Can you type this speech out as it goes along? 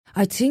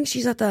I think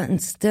she's at that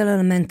instilling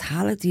a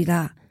mentality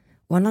that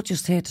we're not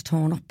just here to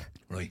turn up.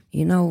 Right.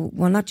 You know,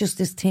 we're not just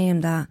this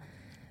team that...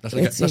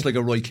 That's like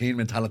a Roy Keane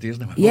mentality,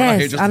 isn't it?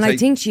 Yes, and I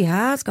think she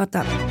has got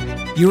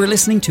that. You are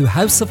listening to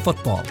House of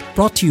Football,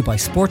 brought to you by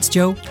Sports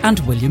Joe and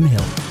William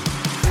Hill.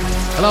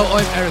 Hello,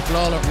 I'm Eric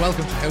Lawler.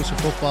 Welcome to House of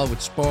Football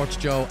with Sports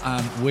Joe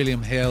and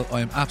William Hill.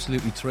 I am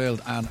absolutely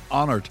thrilled and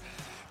honoured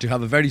to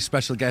have a very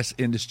special guest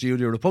in the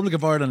studio. Republic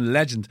of Ireland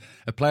legend,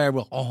 a player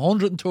with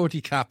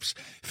 130 caps,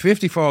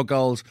 54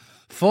 goals,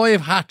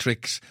 5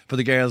 hat-tricks for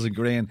the girls in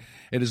green.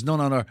 It is none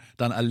other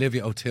than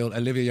Olivia O'Toole.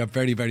 Olivia, you're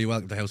very, very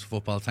welcome to House of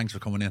Football. Thanks for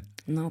coming in.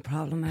 No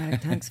problem,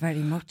 Eric. Thanks very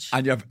much.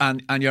 And you're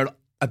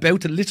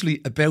about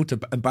to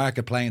embark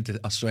a plane to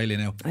Australia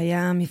now. I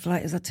am. My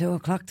flight is at 2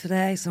 o'clock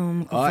today, so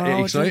I'm looking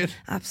forward excited? to it.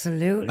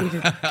 Absolutely. The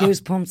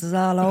goosebumps is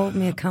all over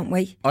me. I can't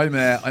wait. I'm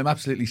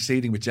absolutely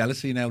seething with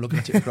jealousy now looking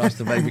at you across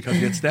the way, because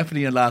you had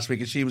Stephanie in last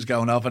week and she was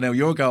going off, and now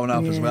you're going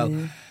off as well.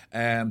 Yeah.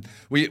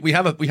 We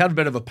had a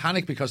bit of a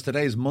panic because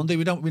today is Monday.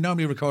 We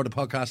normally record a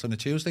podcast on a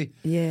Tuesday.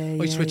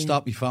 I switched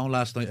off my phone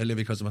last night,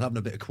 Olivia, because I'm having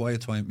a bit of quiet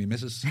time with my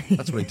missus.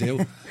 That's what I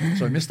do.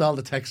 So I missed all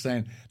the texts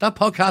saying that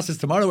podcast is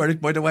tomorrow,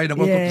 Eric, by the way. And I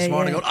woke up this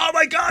morning going, oh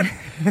my God,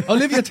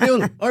 Olivia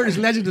O'Toole, Irish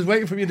legend, is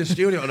waiting for me in the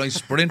studio, and I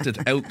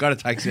sprinted out, got a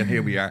taxi, and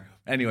here we are.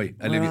 Anyway,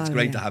 Olivia, it's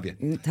great to have you.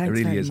 Thanks it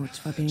really very is. much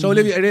for being so,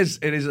 Olivia, it is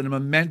a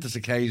momentous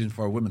occasion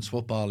for women's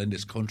football in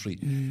this country.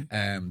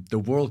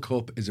 The World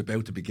Cup is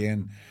about to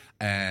begin.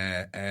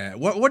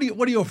 What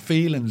are your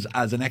feelings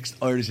as an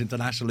ex-Irish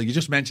international? Like you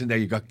just mentioned there,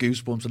 you got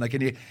goosebumps, and like,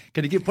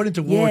 can you put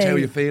into words how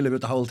you feel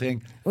about the whole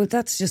thing? Well,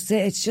 that's just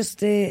it. It's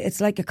just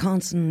it's like a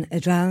constant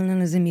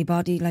adrenaline is in my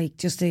body, like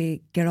just to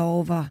get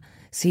over,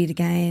 see the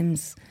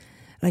games.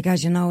 Like,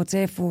 as you know, it's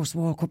their first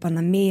World Cup,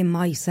 and me and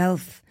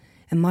myself,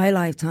 in my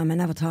lifetime, I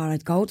never thought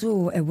I'd go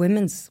to a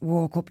women's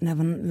World Cup,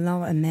 never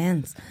know a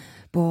men's,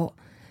 but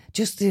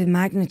just the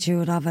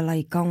magnitude of it,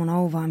 like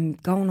I'm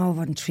going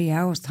over in 3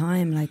 hours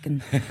time, like,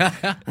 and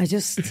I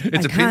just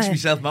it's a pinch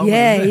myself moment.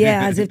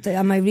 Yeah, as if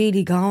am I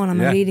really going? Am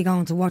I really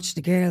going to watch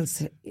the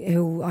girls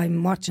who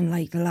I'm watching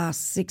like the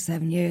last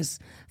 6-7 years,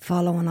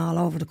 following all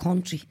over the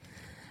country,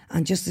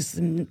 and just as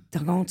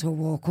they're going to a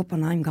World Cup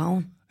and I'm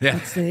going. Yeah,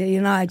 it's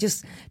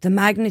the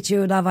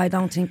magnitude of it, I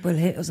don't think will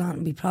hit us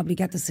on. We probably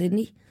get to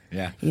Sydney.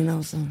 Yeah,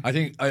 So I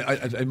think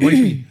it might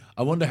be.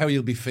 I wonder how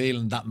you'll be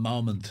feeling that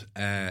moment,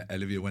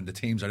 Olivia, when the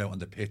teams are out on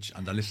the pitch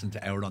and they're listening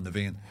to Hour on the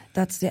Vein.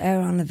 That's the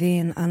Hour on the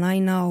Vein, and I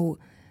know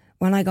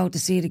when I go to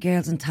see the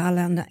girls in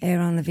Tala and the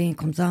Hour on the Vein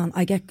comes on,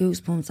 I get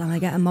goosebumps and I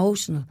get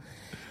emotional.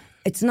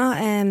 It's not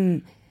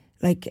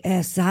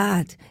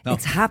sad. No.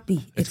 It's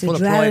happy. It's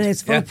adrenaline.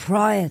 It's full of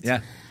pride.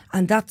 Yeah.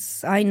 And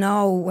that's, I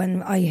know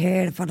when I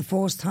hear it for the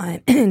first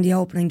time in the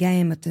opening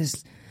game at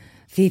this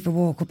FIFA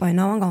World Cup, I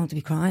know I'm going to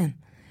be crying.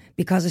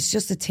 Because it's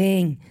just a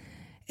thing.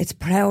 It's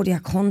proud of your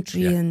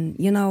country, and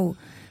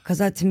because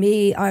to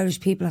me,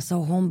 Irish people are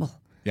so humble,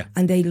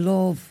 and they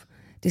love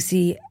to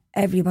see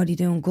everybody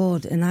doing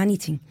good in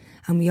anything,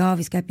 and we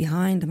always get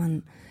behind them,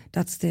 and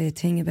that's the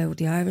thing about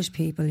the Irish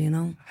people,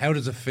 How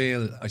does it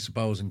feel, I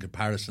suppose, in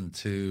comparison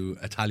to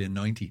Italian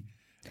 90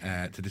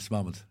 to this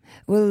moment?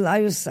 Well,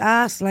 I was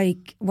asked,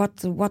 like, what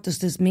does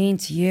this mean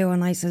to you?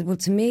 And I said, well,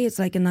 to me, it's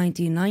like a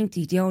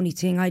 1990. The only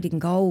thing, I didn't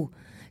go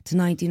to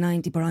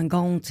 1990, but I'm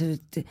going to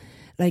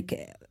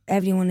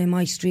everyone in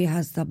my street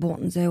has their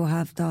buttons out,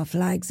 have their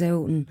flags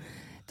out, and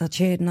they're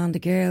cheering on the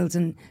girls,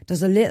 and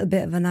there's a little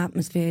bit of an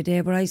atmosphere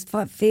there. But I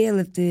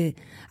feel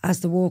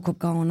as the World Cup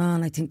going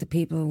on, I think the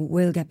people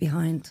will get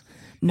behind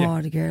more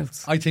of the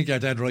girls. I think you're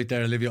dead right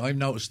there, Olivia. I've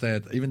noticed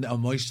that even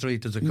on my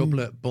street there's a couple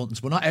of buttons,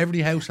 but not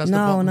every house has the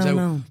buttons out.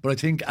 No. But I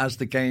think as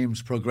the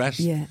games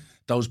progress,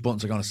 those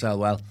buttons are going to sell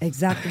well.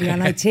 Exactly,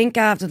 and I think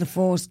after the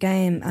first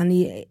game,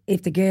 and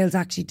if the girls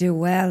actually do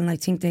well, and I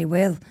think they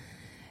will,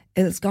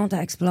 it's going to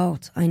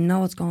explode. I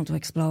know it's going to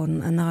explode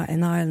in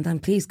Ireland,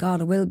 and please God,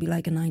 it will be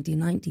like a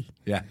 1990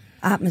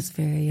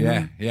 atmosphere. You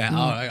know?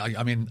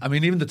 I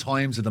mean, even the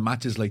times of the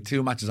matches, like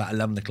 2 matches at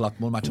 11 o'clock,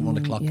 1 match at 1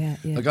 o'clock.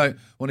 Like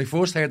when I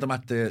first heard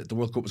the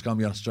World Cup was going to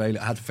be in Australia,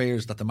 I had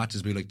fears that the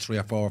matches would be like 3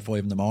 or 4 or 5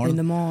 in the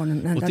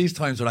morning. But these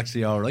times are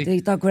actually all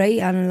right. They're great,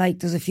 and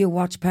like there's a few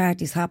watch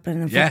parties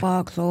happening in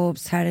football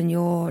clubs, Heron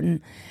Yard, and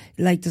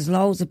like there's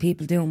loads of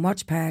people doing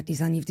watch parties,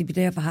 and you have to be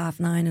there for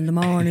 9:30 in the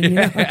morning,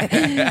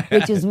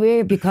 which is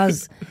weird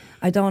because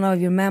I don't know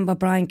if you remember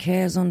Brian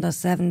Kerr's under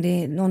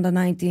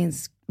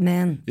 19s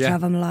men.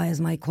 Trevor Malloy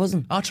is my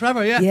cousin. Oh,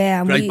 Trevor,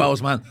 yeah. Great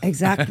bows man.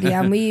 Exactly,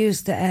 and we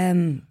used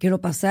to get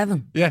up at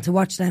 7 to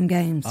watch them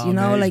games,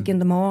 like in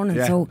the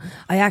morning. So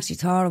I actually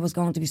thought it was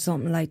going to be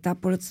something like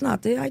that, but it's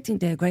not. I think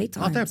they're great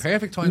times. They're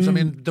perfect times. I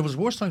mean, there was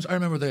worse times. I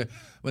remember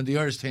when the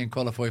Irish team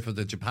qualified for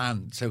the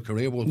Japan-South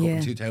Korea World Cup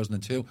in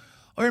 2002.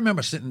 I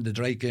remember sitting in the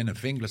Drake Inn at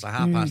Finglas at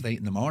 8:30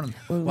 in the morning,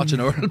 watching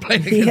Ireland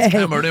playing against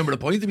Cameroon with a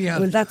point in my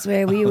hand. Well, that's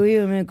where we were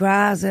in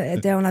Graz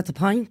down at the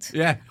Point.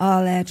 Yeah.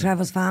 All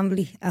Trevor's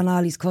family and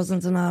all his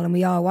cousins and all, and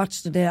we all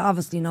watched it there.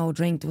 Obviously no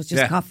drink, it was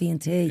just coffee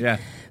and tea. Yeah.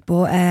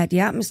 But the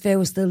atmosphere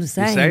was still the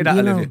same. You say that,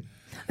 Olivia.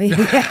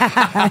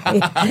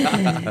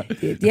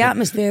 The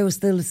atmosphere was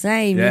still the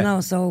same, you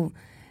know, so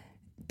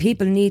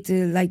people need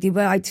to,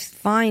 I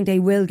find they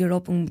will get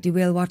up and they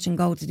will watch and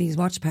go to these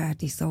watch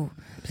parties, so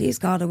please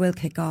God, it will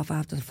kick off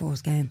after the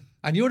first game.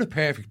 And you're the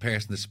perfect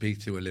person to speak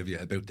to,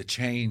 Olivia, about the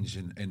change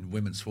in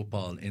women's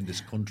football in this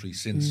country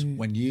since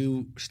when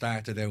you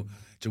started out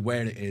to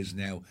where it is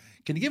now.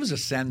 Can you give us a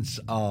sense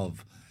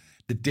of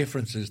the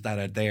differences that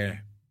are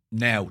there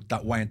now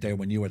that weren't there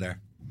when you were there?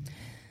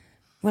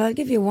 Well, I'll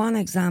give you one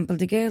example.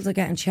 The girls are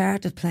getting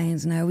chartered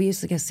planes now. We used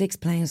to get 6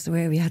 planes to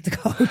where we had to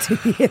go to,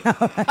 you know.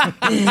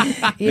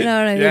 You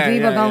know, if we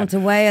were going to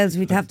Wales,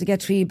 we'd have to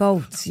get 3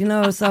 boats, you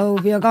know. So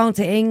we were going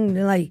to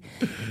England,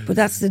 but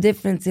that's the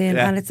difference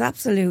and it's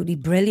absolutely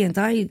brilliant.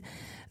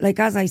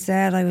 As I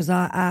said, I was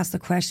asked a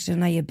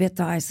question, are you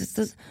bitter? I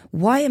said,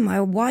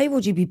 why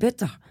would you be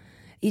bitter?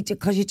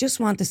 Because you just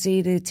want to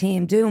see the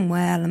team doing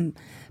well and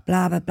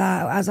blah, blah,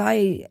 blah.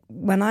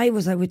 When I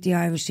was with the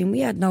Irish team,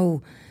 we had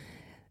no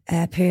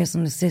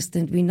personal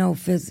assistant, we no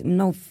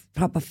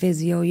proper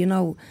physio, you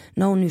know,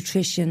 no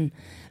nutrition.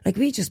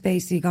 We just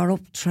basically got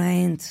up,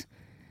 trained,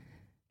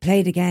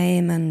 played the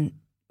game, and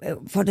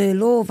for the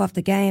love of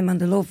the game and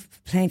the love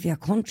of playing for your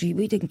country,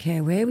 we didn't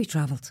care where we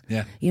travelled.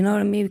 Yeah. You know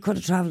what I mean? We could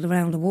have travelled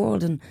around the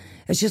world, and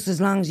it's just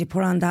as long as you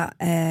put on that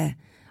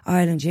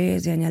Ireland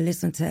jersey and you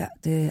listen to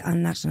the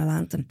national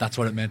anthem. That's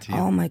what it meant to you.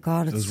 Oh my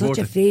God, it's such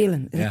a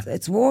feeling.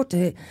 It's worth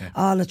it,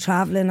 all the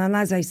travelling. And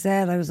as I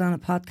said, I was on a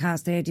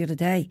podcast there the other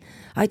day.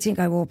 I think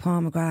I wore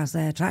Paul McGrath's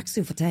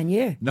tracksuit for 10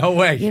 years. No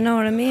way. You know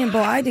what I mean?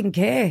 But I didn't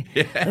care.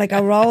 I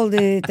rolled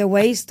the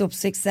waist up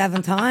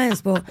 6-7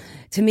 times, but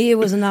to me it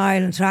was an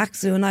Ireland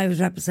tracksuit and I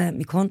was representing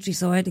my country,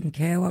 so I didn't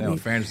care what. In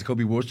fairness, it could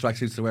be worse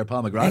tracksuits to wear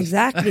Paul McGrath.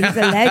 Exactly, he's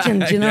a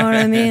legend, you know what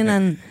I mean?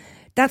 And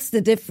that's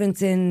the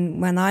difference in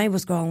when I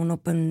was growing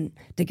up and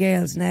the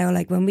girls now.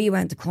 When we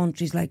went to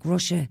countries like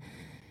Russia,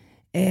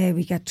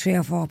 we got 3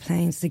 or 4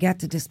 planes to get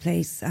to this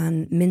place,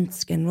 and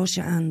Minsk in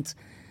Russia, and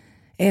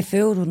air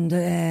food wouldn't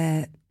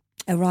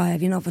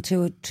arrive, you know, for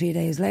 2 or 3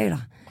 days later.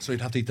 So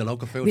you'd have to eat the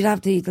local food? We'd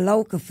have to eat the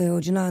local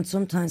food, you know, and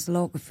sometimes the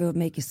local food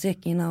make you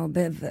sick, you know, a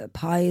bit of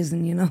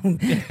poison, you know,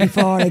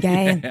 before a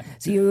game.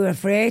 So you were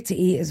afraid to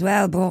eat as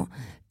well, but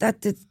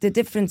the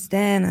difference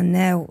then and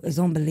now is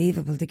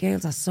unbelievable. The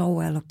girls are so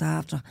well looked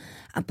after,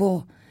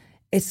 but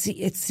it's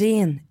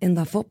seen in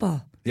their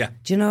football. Yeah,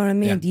 do you know what I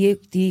mean? Yeah.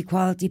 The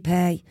equality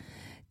pay,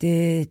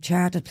 the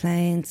chartered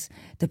planes,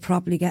 the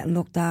properly getting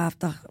looked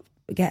after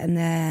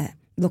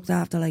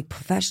like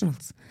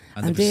professionals,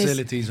 and the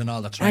facilities and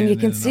all that training. And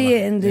you can see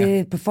it in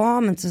the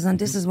performances, and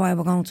this is why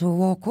we're going to a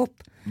World Cup.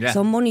 Yeah.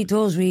 So money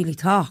does really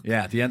talk.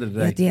 Yeah, at the end of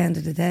the day. At the end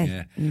of the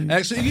day.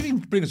 Yeah. So you even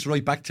bring us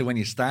right back to when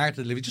you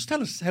started, Olivia. Just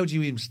tell us, how did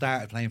you even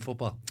start playing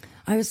football?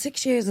 I was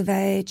 6 years of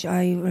age.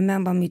 I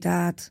remember my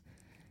dad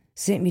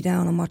sitting me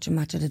down and watching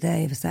Match of the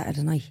Day of a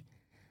Saturday night.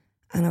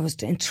 And I was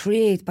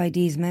intrigued by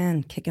these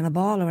men kicking a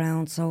ball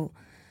around. So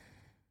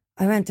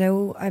I went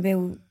out,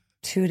 about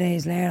 2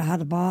 days later, I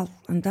had a ball.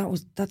 And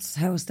that's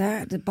how it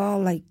started. The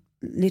ball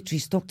literally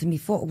stuck to my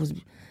foot.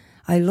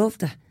 I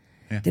loved it.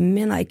 Yeah. The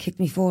minute I kicked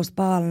my first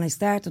ball, and I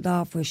started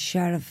off with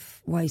Sheriff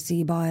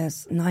YC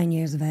Bias, 9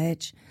 years of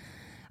age.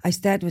 I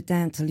stayed with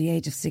them till the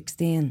age of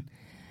 16.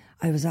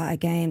 I was at a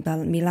game,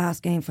 my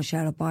last game for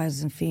Sheriff Bias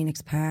was in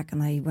Phoenix Park,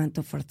 and I went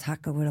up for a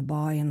tackle with a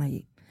boy, and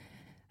I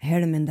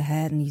hit him in the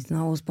head, and his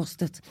nose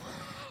busted.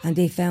 And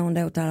they found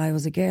out that I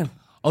was a girl.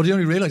 Oh, they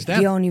only realised then?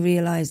 They only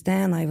realised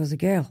then I was a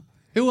girl.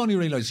 Who only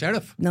realised?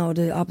 Sheriff? No,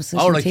 the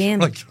opposition team.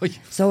 Right.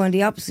 So when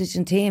the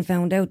opposition team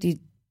found out, they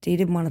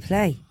didn't want to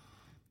play.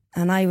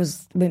 And I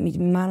was with my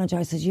manager.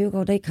 I said,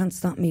 "Hugo, they can't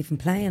stop me from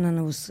playing," and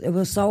it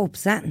was so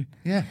upsetting.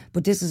 Yeah.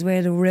 But this is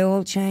where the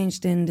rule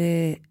changed in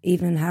the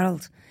Evening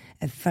Herald.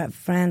 A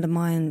friend of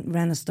mine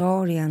ran a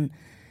story, and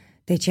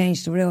they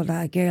changed the rule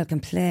that a girl can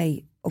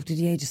play up to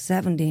the age of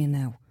 17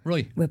 now.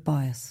 Right. With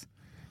bias.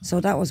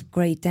 So that was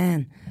great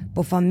then.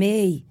 But for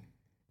me,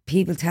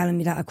 people telling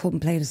me that I couldn't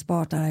play the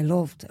sport that I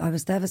loved, I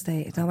was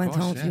devastated. I went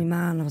home to my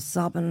man. I was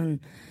sobbing,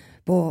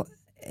 but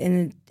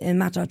in a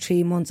matter of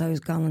 3 months, I was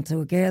gone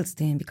into a girls'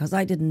 team because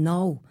I didn't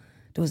know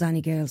there was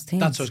any girls' teams.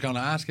 That's what I was going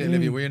to ask you,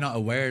 Olivia. Were you not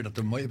aware that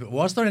there might be?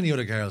 Was there any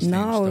other girls' teams?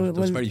 No. There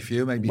was very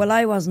few, maybe. Well,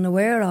 I wasn't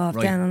aware of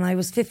then, and I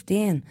was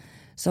 15.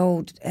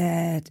 So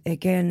a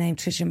girl named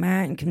Tricia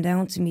Martin came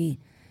down to me,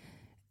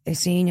 a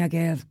senior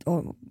girl,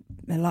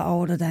 a lot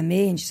older than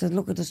me, and she said,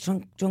 "Look at this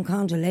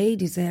drunk-handed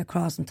ladies there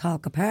crossing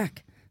Talca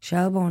Park,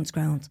 Shelbourne's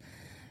ground."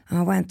 And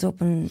I went up,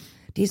 and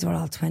these were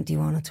all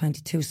 21 or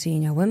 22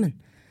 senior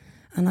women.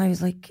 And I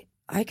was like,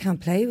 I can't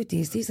play with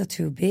these. These are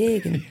too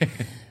big.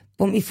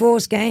 But my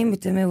first game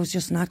with them, it was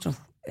just natural.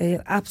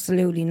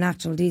 Absolutely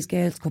natural. These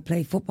girls could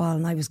play football,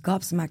 and I was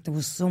gobsmacked there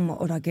was some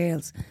other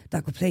girls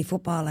that could play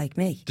football like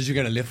me. Did you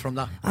get a lift from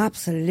that?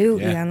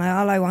 Absolutely. Yeah. And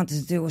all I wanted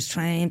to do was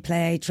train,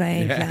 play.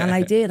 And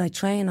I did. I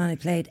trained and I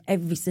played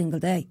every single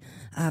day.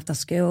 After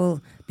school,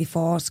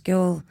 before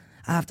school,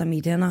 after me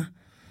dinner.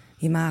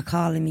 Your ma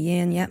calling me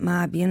in. Yeah,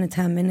 ma, be in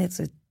 10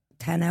 minutes.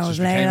 10 hours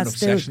later,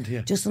 still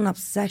just an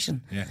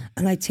obsession. Yeah.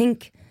 And I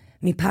think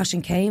my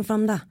passion came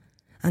from that.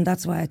 And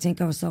that's why I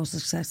think I was so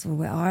successful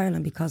with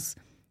Ireland, because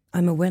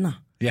I'm a winner.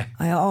 Yeah.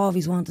 I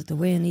always wanted to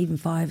win, even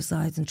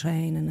five-a-sides and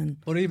training. And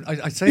But even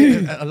I'd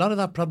say a lot of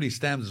that probably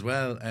stems as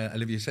well.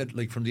 Olivia, you said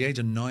like from the age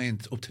of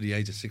 9 up to the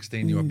age of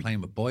 16, you were playing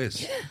with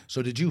boys.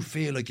 So did you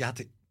feel like you had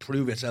to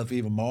prove yourself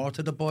even more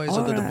to the boys?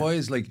 Or did the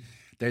boys like,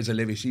 there's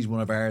Olivia, she's one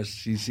of ours,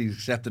 she's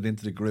accepted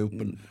into the group,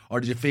 or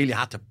did you feel you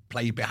had to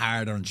play a bit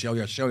harder and show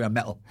your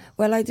mettle?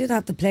 Well, I did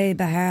have to play a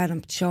bit hard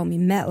and show me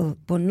mettle,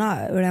 but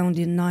not around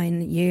the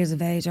 9 years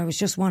of age. I was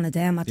just one of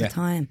them at the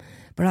time.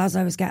 But as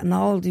I was getting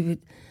older,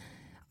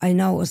 I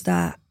noticed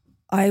that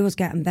I was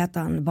getting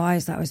better than the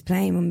boys that I was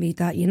playing with me.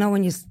 That, you know,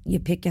 when you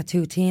pick your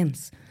two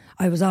teams,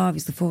 I was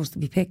always the first to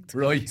be picked.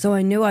 Right. So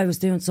I knew I was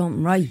doing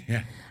something right.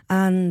 Yeah.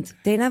 And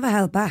they never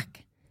held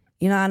back.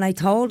 You know, and I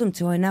told them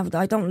to.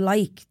 I don't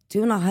like,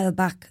 do not hold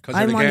back.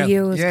 I'm one of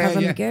you because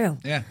I'm a girl.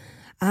 Yeah.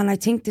 And I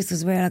think this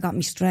is where I got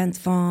my strength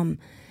from,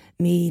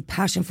 me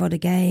passion for the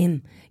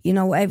game. You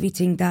know,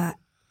 everything that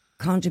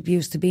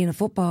contributes to being a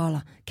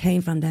footballer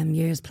came from them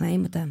years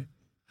playing with them.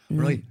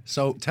 Right.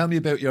 So tell me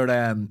about your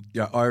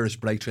Irish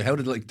breakthrough. How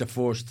did like the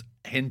first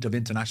hint of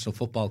international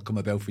football come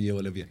about for you,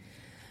 Olivia?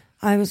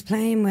 I was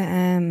playing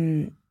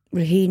with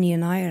Raheny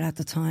United at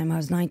the time. I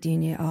was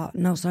 19 years old.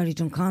 No, sorry,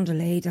 Drumcondra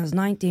Lady. I was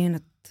 19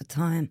 at the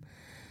time.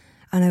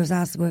 And I was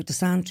asked to work the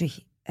Santry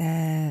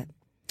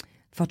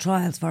for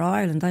trials for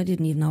Ireland. I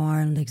didn't even know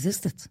Ireland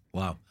existed.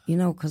 Wow. You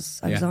know, because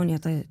I was only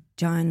at the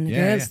joining the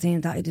girls' team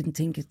that I didn't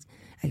think it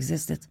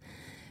existed.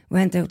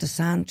 Went out to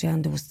Santry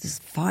and there was this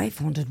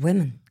 500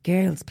 women,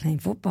 girls playing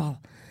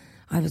football.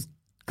 I was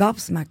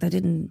gobsmacked. I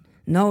didn't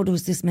know there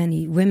was this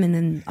many women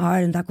in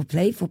Ireland that could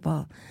play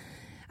football.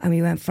 And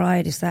we went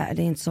Friday,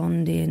 Saturday and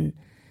Sunday, and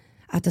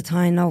at the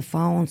time no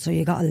phone, so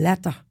you got a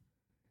letter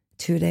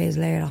 2 days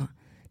later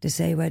to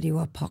say whether you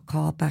were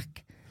called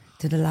back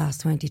to the last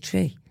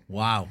 23.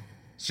 Wow.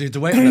 So you had to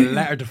wait on a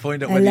letter to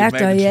find out whether you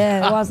made it.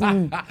 Yeah, it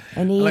wasn't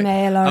an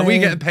email or... Are we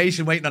getting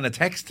patient waiting on a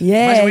text?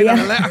 Yeah, waiting on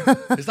a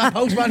letter. Is that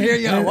postman here?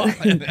 Yeah, what?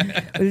 Well,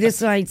 this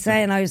is what I'd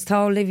say, and I was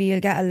told, Olivia,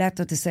 you'll get a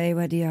letter to say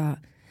whether you're...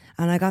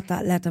 And I got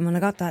that letter. When I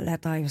got that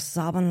letter, I was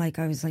sobbing. Like,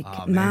 I was like,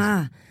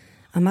 Ma,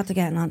 I'm after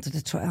getting onto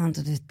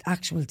the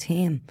actual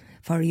team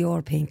for a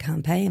European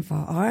campaign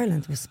for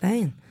Ireland with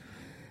Spain.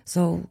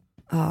 So,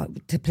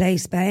 to play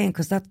Spain,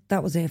 because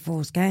that was their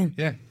first game.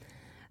 Yeah.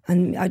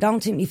 And I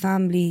don't think my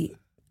family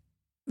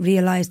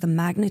realised the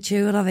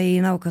magnitude of it,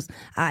 you know, because,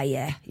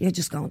 you're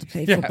just going to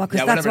play football.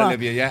 Cause that's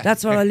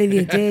what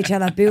Olivia did. She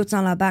had her boots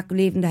on her back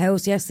leaving the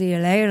house. Yes, see you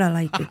later.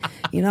 Like,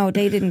 you know,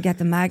 they didn't get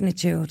the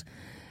magnitude.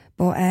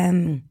 But,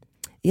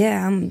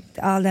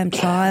 all them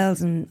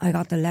trials, and I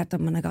got the letter.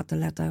 When I got the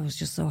letter, I was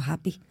just so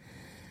happy.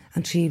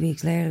 And 3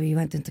 weeks later, we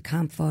went into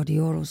camp for the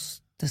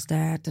Euros to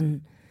start.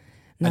 And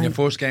your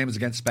first game was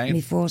against Spain?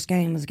 My first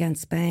game was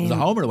against Spain. Was it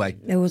home or away?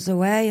 It was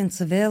away in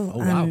Seville. Oh,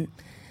 wow.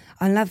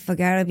 I'll never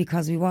forget it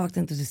because we walked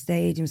into the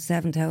stadium,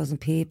 7,000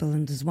 people,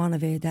 and there's one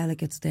of our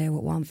delegates there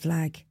with one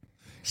flag.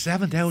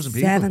 7,000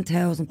 people?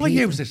 7,000 people. What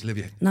year was this,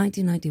 Olivia?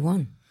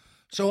 1991.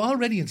 So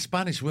already in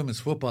Spanish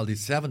women's football,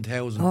 there's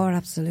 7,000. Oh,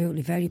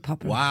 absolutely. Very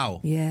popular. Wow.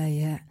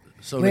 Yeah.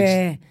 So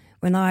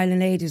when Ireland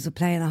ladies were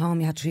playing at home,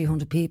 you had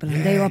 300 people,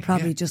 and they were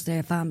probably just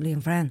their family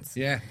and friends.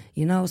 Yeah.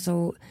 You know,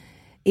 so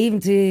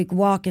even to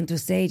walk into a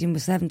stadium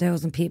with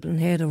 7,000 people and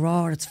hear the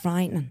roar, it's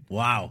frightening.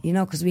 Wow. You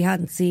know, because we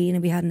hadn't seen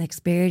it, we hadn't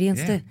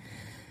experienced it.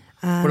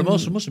 But it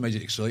must have made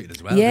you excited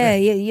as well. Yeah,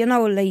 you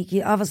know, like,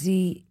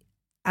 obviously,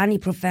 any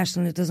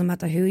professional, it doesn't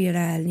matter who you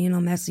are, you know,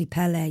 Messi,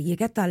 Pele, you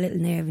get that little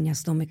nerve in your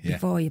stomach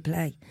before you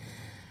play.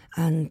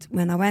 And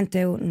when I went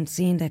out and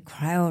seen the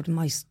crowd,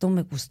 my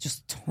stomach was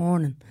just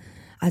turning,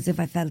 as if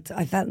I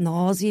felt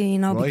nausea, you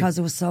know, because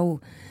it was so...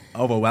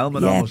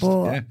 Overwhelming almost.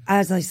 But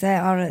as I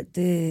said,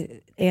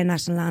 the Air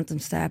National Anthem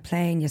start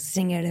playing, you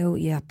sing it out,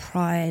 you have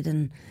pride,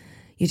 and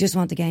you just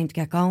want the game to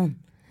get going.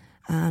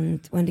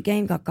 And when the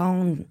game got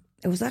going,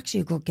 it was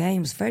actually a good game.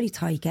 It was a very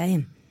tight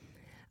game.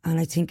 And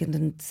I think in the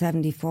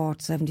 74th,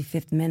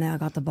 75th minute, I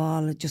got the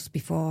ball just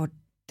before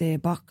the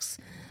box.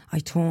 I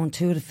turned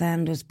 2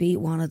 defenders,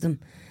 beat one of them,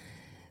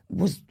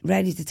 was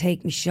ready to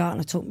take me shot,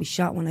 and I took me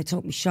shot. When I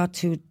took me shot,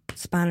 2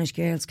 Spanish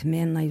girls come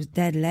in, and I was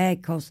dead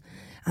leg,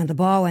 and the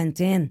ball went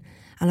in,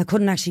 and I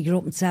couldn't actually get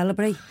up and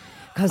celebrate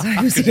because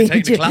I was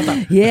injured.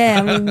 Yeah,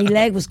 I mean, my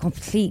leg was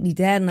completely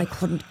dead, and I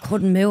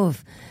couldn't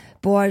move.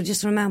 But I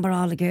just remember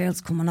all the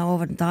girls coming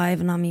over and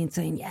diving on me and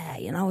saying, "Yeah,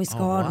 you know, he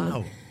scored." Oh,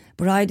 wow.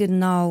 But I didn't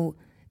know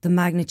the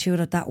magnitude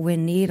of that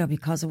win either,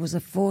 because it was the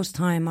first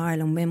time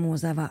Ireland women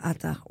was ever at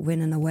that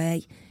winning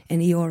away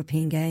in a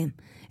European game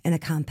in a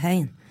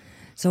campaign.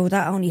 So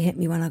that only hit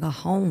me when I got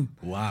home.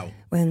 Wow.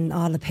 When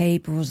all the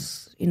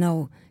papers, you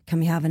know, can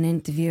we have an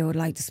interview? I'd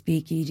like to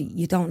speak.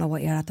 You don't know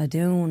what you're at there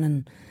doing.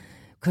 And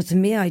Because to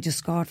me, I just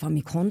scored for my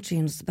country,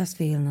 and it's the best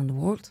feeling in the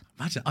world.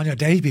 Imagine on your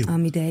debut.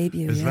 On my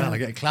debut, as well. I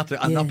get clapped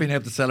and not being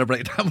able to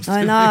celebrate that much.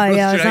 I know,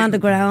 I was on the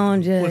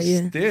ground, But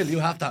still, you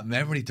have that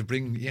memory to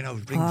bring you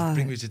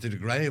to the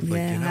grave.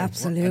 Like,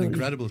 absolutely. What an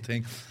incredible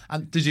thing.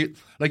 And did you,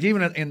 like,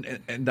 even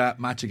in that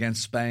match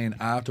against Spain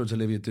afterwards,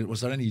 Olivia,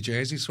 was there any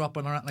jersey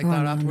swapping or anything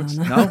like that afterwards?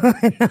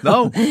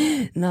 No?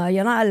 No,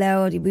 you're not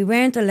allowed. We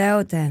weren't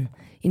allowed then,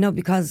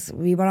 because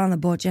we were on a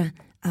budget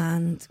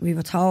and we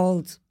were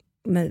told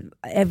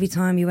every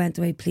time you went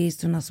away, please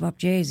do not swap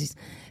jerseys,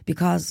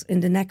 because in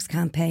the next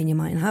campaign you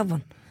mightn't have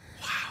one.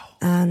 Wow.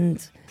 And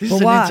this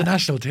is an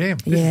international team.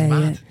 This is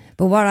mad. Yeah.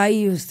 But what I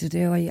used to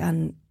do,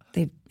 and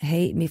they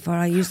hate me for,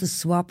 I used to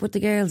swap with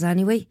the girls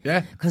anyway.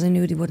 Yeah. Because I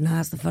knew they wouldn't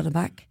ask them for the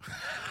back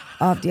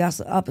of the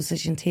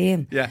opposition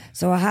team. Yeah.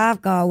 So I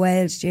have got a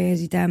Wales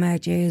jersey,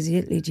 Denmark jersey,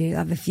 Italy jersey. I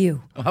have a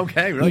few.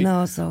 Okay,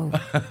 right. So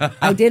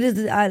I did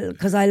it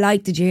because I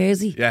liked the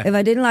jersey. Yeah. If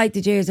I didn't like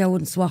the jersey, I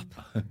wouldn't swap.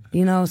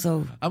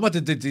 So. And what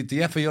did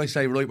the FAI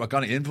say? Right, we're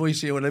going to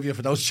invoice you, Olivia,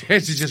 for those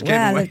jerseys just came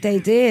away. Well, they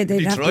did.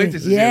 They'd have tried to,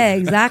 this. Yeah,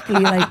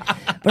 exactly.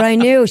 But I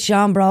knew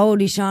Sean would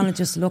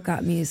just look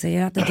at me and say,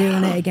 "You're after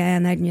doing it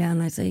again, hadn't you?"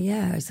 And I say,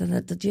 "Yeah." I said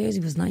that the jersey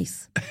was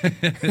nice.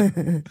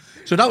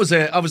 So that was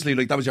obviously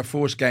that was your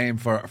first game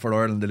for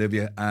Ireland,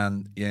 Olivia,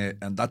 and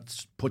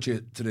that's put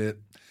you to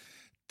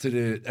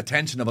the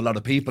attention of a lot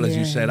of people, as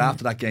you said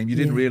after that game. You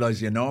didn't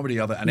realise the enormity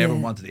of it, and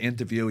everyone wanted to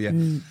interview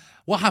you.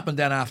 What happened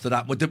then after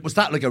that? Was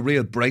that like a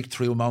real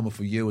breakthrough moment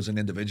for you as an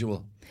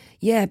individual?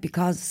 Yeah,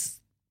 because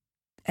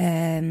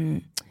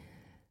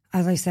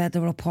as I said,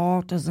 the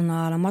reporters and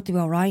all, and what they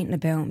were writing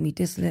about me,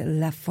 this little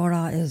left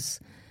footer is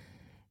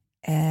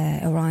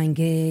Ryan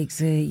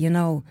Giggs,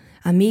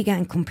 and me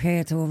getting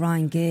compared to a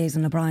Ryan Giggs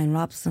and a Brian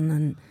Robson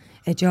and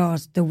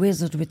the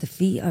wizard with the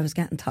feet, I was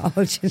getting told.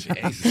 Jesus.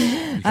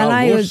 And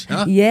I was,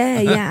 huh?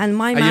 Yeah. And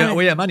my man.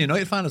 Were you a Man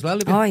United fan as well,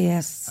 Olivia? Oh,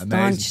 yes.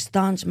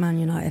 Staunch Man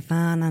United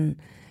fan. And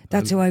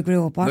that's who I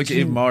grew up watching. Like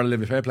even more,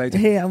 Olivia, fair play to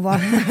you.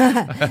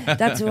 Yeah,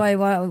 that's who I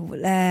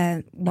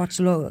watched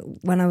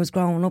when I was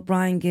growing up.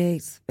 Ryan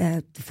Giggs.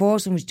 The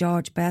first one was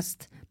George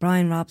Best,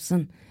 Brian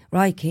Robson,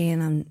 Roy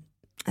Keane,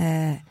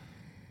 and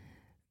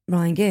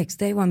Ryan Giggs.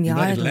 They were my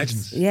idols.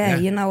 Legends. Yeah,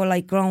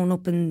 like growing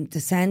up in the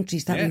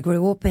centuries that we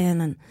grew up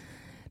in, and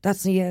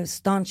that's a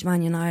staunch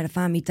Man United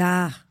fan. My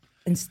dad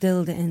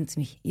instilled it into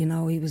me.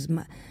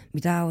 My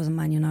dad was a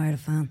Man United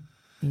fan.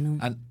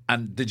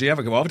 And did you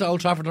ever go over to Old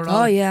Trafford or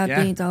not? Oh yeah, I've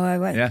been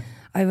to.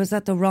 I was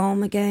at the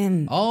Roma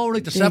game. Oh,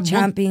 right, the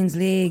Champions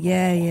League.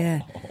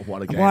 Yeah. Oh,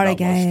 what a game! What a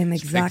game!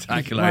 Exactly.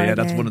 Spectacular.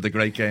 That's one of the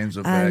great games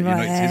of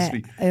United's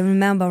history. I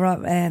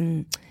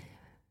remember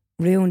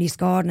Rooney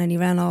scored and he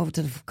ran over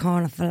to the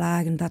corner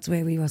flag, and that's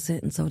where we were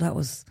sitting. So that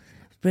was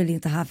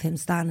brilliant to have him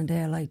standing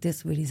there like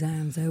this with his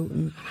arms out,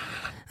 and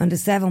the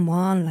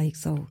 7-1.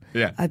 So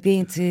I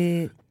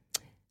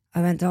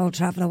went to Old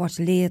Trafford. I watched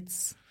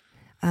Leeds.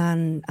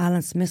 And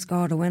Alan Smith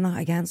scored a winner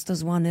against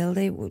us,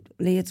 1-0.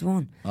 Leeds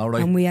won. All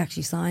right. And we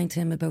actually signed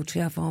him about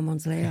 3 or 4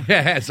 months later.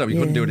 Yeah, so we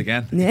couldn't do it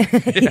again. Yeah.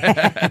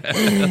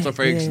 That's what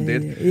Ferguson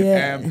did.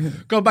 Yeah.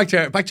 Going back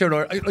to like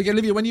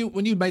Olivia, when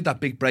you made that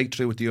big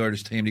breakthrough with the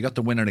Irish team, you got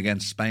the winner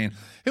against Spain.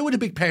 Who were the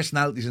big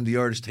personalities in the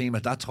Irish team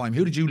at that time?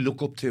 Who did you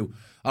look up to?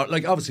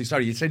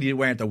 Obviously, you said you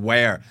weren't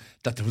aware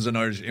that there was an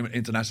Irish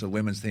international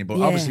women's team,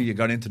 but obviously you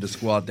got into the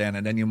squad then,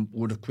 and then you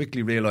would have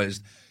quickly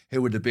realised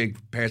who were the big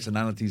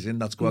personalities in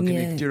that squad.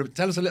 Can you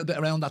tell us a little bit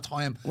around that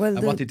time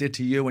and what they did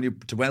to you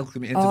to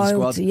welcome you into the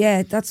squad?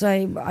 Yeah, that's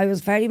why I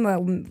was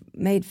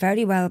made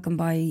very welcome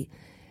by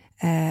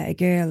a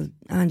girl,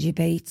 Angie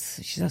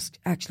Bates. She's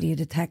actually a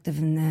detective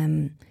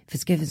in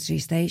Fitzgibbon Street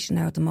Station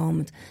now at the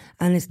moment.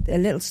 And it's a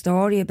little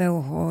story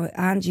about her.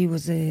 Angie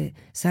was a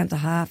centre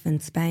half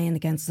in Spain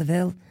against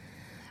Seville.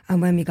 And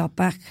when we got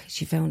back,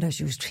 she found out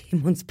she was 3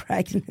 months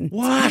pregnant.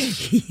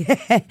 What?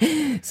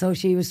 Yeah. So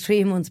she was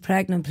 3 months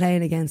pregnant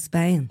playing against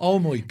Spain. Oh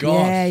my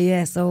God.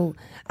 Yeah. So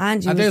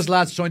Angie and there's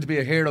lads trying to be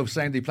a hero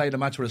saying they played a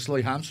match with a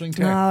slight hamstring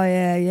tear. Oh,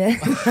 yeah.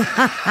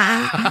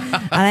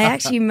 And I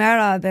actually met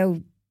her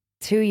about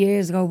 2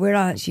 years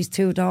ago. She's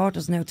 2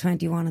 daughters now,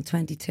 21 and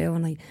 22.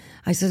 And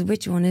I said,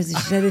 which one is it?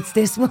 She said, it's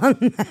this one.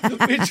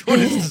 Which one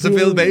is the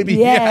Seville baby?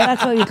 Yeah,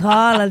 that's what we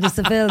call her, the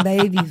Seville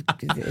baby.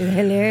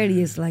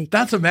 Hilarious, like.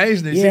 That's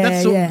amazing. See,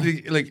 that's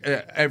something like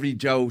every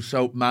Joe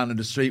Soap man in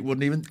the street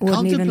wouldn't even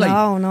contemplate.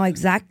 No,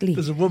 exactly.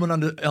 There's a woman on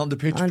the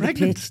pitch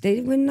pregnant.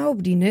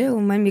 Nobody knew.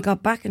 And when we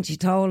got back, and she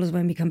told us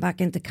when we come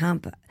back into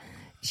camp,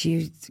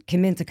 she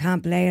came into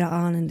camp later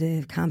on in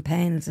the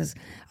campaign and says,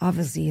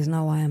 obviously you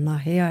know why I'm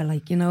not here.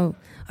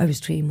 I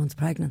was 3 months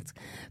pregnant.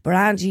 But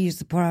Angie used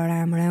to put her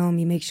arm around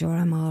me, make sure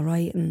I'm all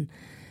right. And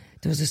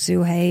there was a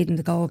Sue Hayden,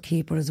 the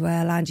goalkeeper as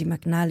well, Angie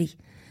McNally,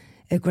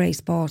 a great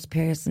sports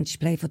person. She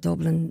played for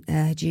Dublin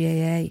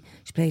GAA.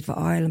 She played for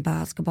Ireland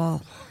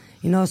basketball.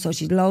 So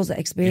she'd loads of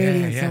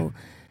experience. Yeah. So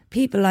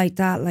people like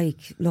that,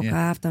 look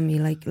after me.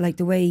 Like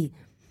the way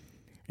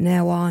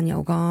now on,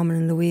 Gorman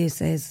and Louise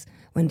says,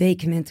 when they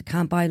came into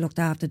camp, I looked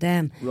after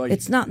them. Right.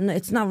 It's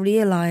not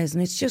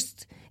realising. It's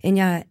just in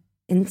your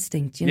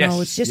instinct,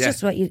 It's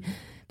just what you.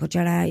 Put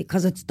your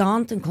because it's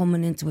daunting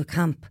coming into a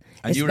camp.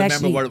 And you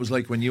remember what it was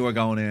like when you were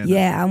going in?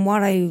 Yeah, and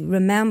what I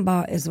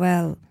remember as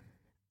well,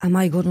 am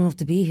I good enough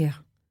to be here?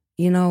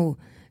 You know,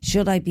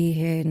 should I be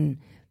here? And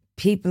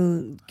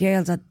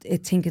girls that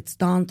think it's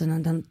daunting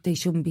and then they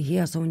shouldn't be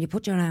here. So when you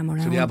put your arm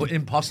around... So yeah, but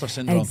imposter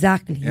syndrome.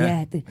 Exactly,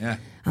 yeah.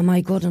 Am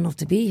I good enough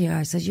to be here?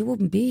 I said, you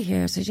wouldn't be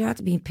here. I said, you had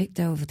to be picked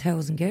out of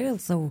 1,000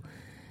 girls. So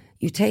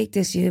you take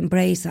this, you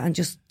embrace it and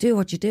just do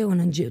what you do.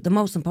 And the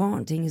most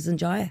important thing is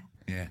enjoy it.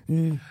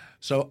 Yeah.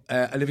 So,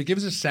 Olivia, give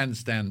us a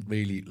sense then,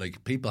 really,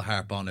 like people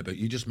harp on about,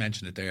 you just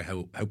mentioned it there,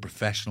 how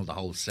professional the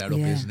whole setup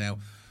is now.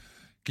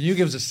 Can you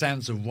give us a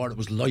sense of what it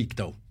was like,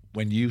 though,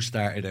 when you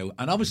started out?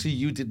 And obviously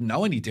you didn't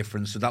know any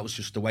difference, so that was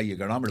just the way you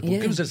got on with it.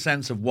 But give us a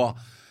sense of what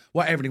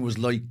everything was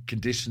like,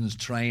 conditions,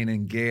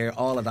 training, gear,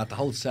 all of that, the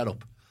whole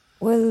setup.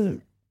 Well,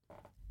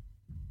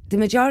 the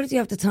majority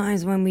of the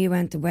times when we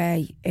went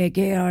away, our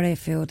gear or our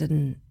food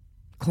didn't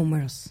come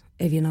with us,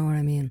 if you know what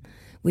I mean.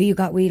 We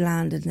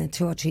landed in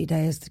 2 or 3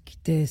 days,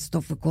 the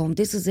stuff would come.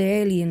 This is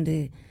early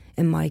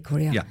in my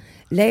career. Yeah.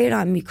 Later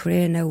on in my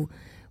career now,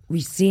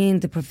 we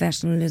seen the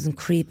professionalism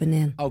creeping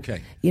in.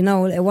 Okay. You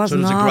know, it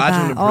wasn't all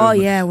bad. Oh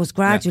yeah, it was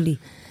gradually.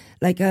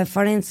 Yeah. Like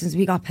for instance,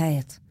 we got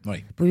paid.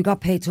 Right. But we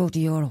got paid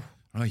 €30.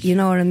 Right. You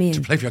know what I mean?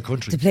 To play for your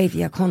country. To play for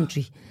your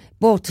country.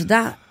 But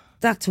that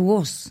to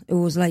us, it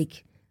was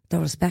like they're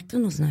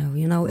respecting us now.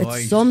 You know,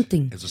 it's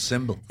something. It's a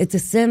symbol. It's a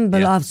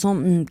symbol of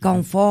something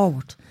going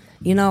forward.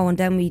 You know, and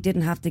then we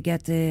didn't have to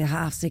get the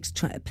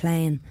 6:30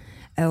 plane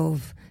out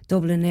of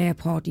Dublin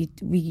Airport.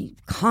 We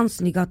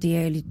constantly got the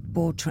early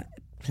board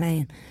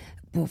plane,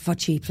 but for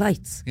cheap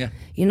flights. Yeah.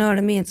 You know what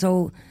I mean?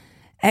 So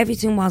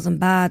everything wasn't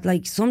bad.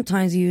 Like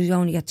sometimes you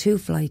only get 2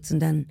 flights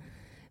and then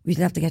we'd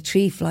have to get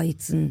 3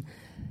 flights. And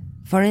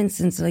for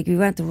instance, like we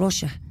went to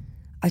Russia.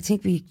 I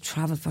think we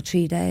travelled for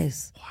 3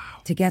 days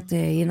to get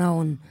there, you know,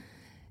 and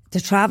the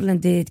travelling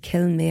did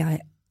kill me.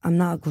 I'm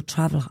not a good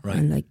traveller. Right.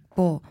 And like,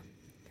 but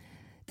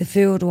the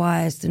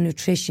food-wise, the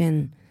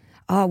nutrition,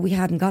 we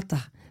hadn't got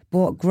that.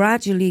 But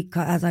gradually,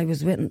 as I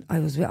was with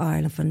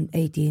Ireland for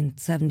 18,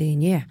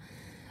 17 years,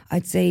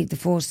 I'd say the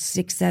first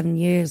 6, 7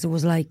 years it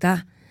was like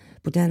that.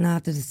 But then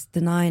after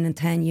the 9 and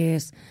 10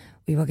 years,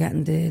 we were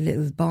getting the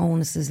little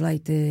bonuses,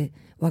 like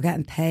we're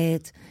getting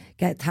paid,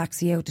 get a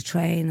taxi out the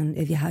train, and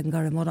if you hadn't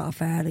got a mother or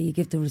father, you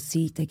give the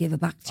receipt, they give it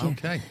back to you.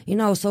 Okay. You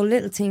know, so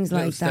little things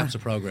like that. Little steps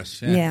of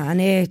progress, Yeah,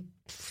 and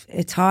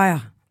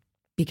attire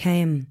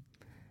became...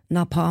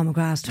 not Paul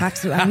McGrath's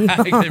tracksuit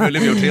anymore.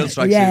 Olivia O'Toole's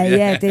tracksuit.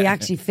 Yeah, they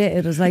actually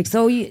fitted us. Like,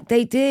 so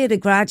they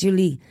did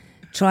gradually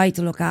try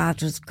to look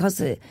after us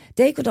because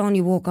they could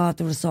only work out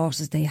the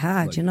resources they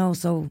had, you know,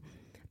 so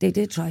they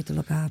did try to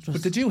look after us.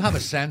 But did you have a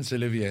sense,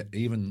 Olivia,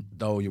 even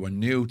though you were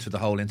new to the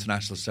whole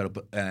international setup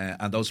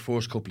and those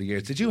first couple of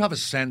years, did you have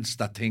a sense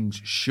that things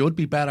should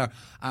be better?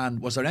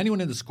 And was there anyone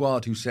in the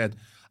squad who said,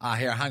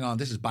 here, hang on,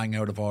 this is bang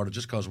out of order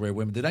just because we're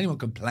women? Did anyone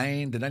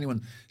complain? Did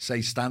anyone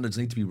say standards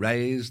need to be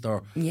raised?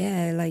 Or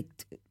yeah, like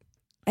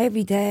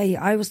every day,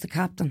 I was the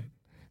captain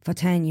for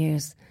 10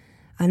 years,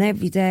 and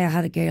every day I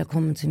had a girl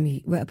coming to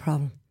me with a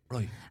problem.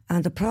 Right.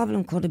 And the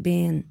problem could have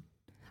been,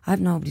 I've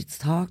nobody to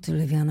talk to,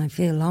 Olivia, and I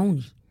feel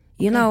lonely.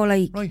 You know,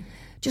 like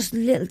just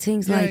little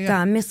things like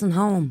that. I'm missing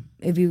home.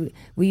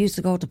 We used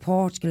to go to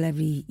Portugal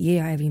every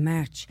year, every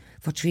March,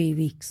 for 3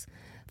 weeks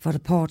for the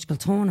Portugal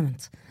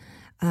tournament.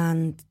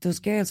 And there's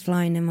girls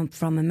flying in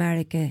from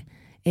America,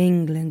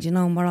 England, you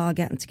know, and we're all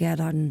getting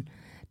together. And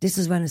this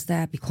is when it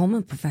started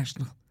becoming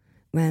professional,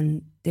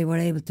 when they were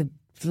able to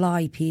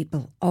fly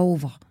people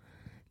over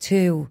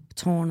to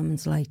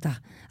tournaments like that.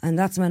 And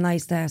that's when I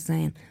started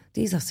saying,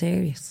 these are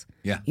serious.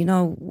 Yeah. You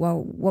know,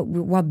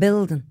 we're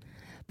building.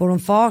 But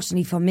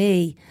unfortunately for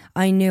me,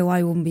 I knew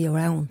I wouldn't be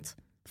around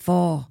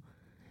for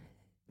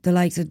the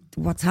likes of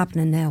what's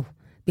happening now,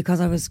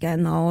 because I was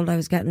getting old, I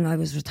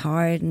was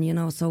retired, and, you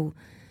know, so...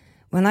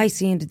 When I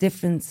seen the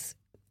difference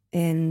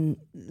in,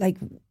 like,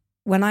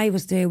 when I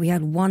was there, we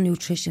had 1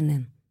 nutrition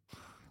in.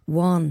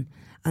 1.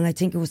 And I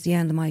think it was the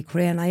end of my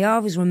career. And I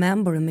always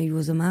remember him, he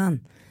was a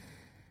man.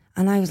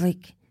 And I was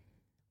like,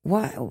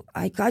 what?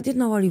 I didn't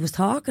know what he was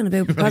talking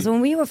about, because when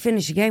we were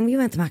finished a game, we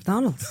went to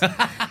McDonald's.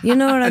 You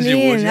know what I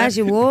mean? As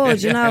you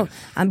would, you know.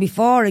 And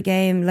before a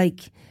game,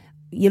 like...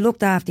 You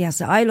looked after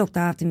yourself. I looked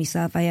after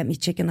myself. I ate my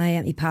chicken, I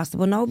ate my pasta,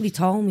 but nobody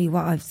told me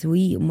what I have to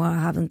eat and what I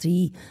haven't to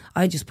eat.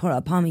 I just put it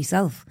upon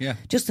myself,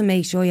 just to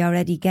make sure you're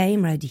ready,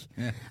 game ready.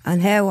 Yeah.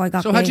 And how I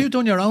got. So had you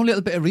done your own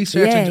little bit of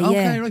research?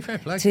 Okay, right, fair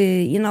play.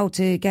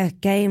 To get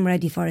game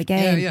ready for a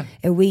game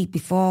a week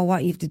before,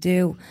 what you have to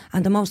do,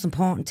 and the most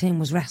important thing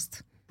was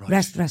rest. Right.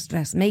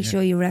 Rest. Make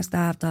sure you rest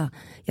after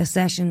your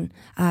session,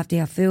 after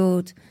your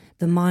food.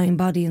 The mind,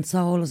 body and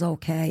soul is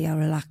okay, you're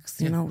relaxed,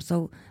 you know.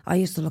 So I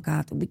used to look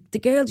after, the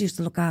girls used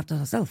to look after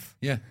herself.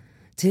 Yeah.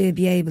 To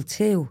be able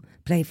to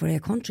play for their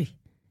country,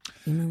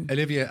 you know.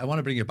 Olivia, I want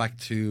to bring you back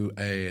to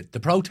the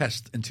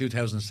protest in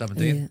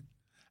 2017.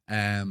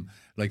 Yeah.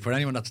 Like, for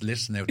anyone that's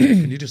listening out there,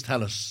 can you just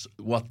tell us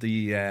what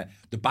the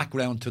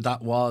background to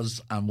that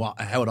was and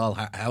how it all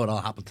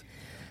happened?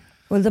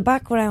 Well, the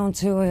background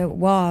to it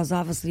was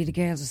obviously the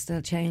girls are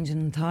still changing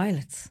in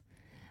toilets.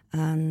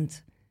 And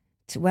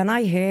when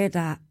I heard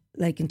that,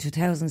 like in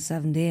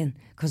 2017,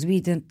 because we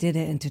did it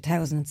in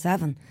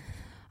 2007,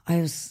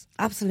 I was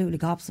absolutely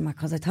gobsmacked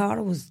because I thought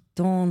it was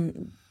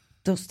done,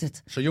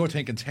 dusted. So you're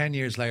thinking 10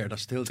 years later they're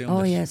still doing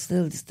Oh this?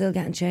 yeah, still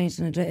getting changed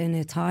in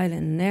a toilet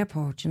in an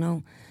airport, you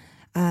know,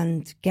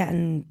 and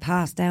getting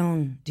passed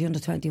down the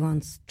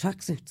under-21s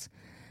tracksuits.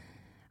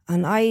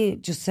 And I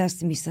just says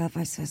to myself,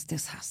 I says,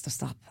 this has to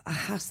stop. It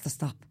has to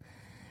stop.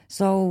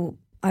 So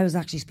I was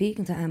actually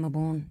speaking to Emma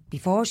Bourne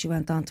before she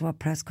went on to her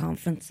press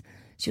conference.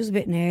 She was a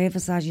bit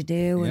nervous, as you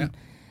do. Yeah. And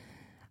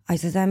I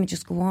said, Emma,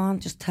 just go on,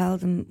 just tell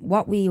them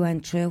what we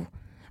went through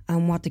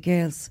and what the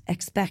girls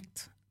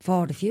expect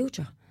for the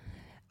future.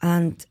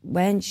 And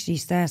when she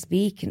started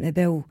speaking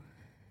about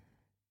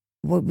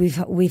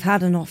we've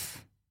had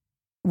enough,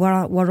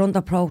 we're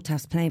under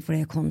protest playing for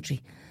our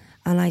country,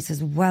 and I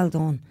says, well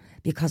done,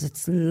 because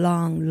it's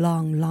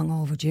long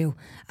overdue.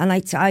 And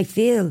I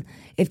feel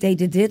if they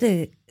did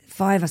it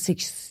 5 or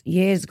 6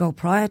 years ago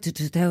prior to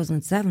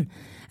 2007,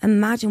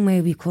 imagine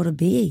where we could have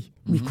been.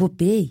 We could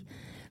be.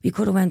 We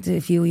could have went to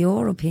a few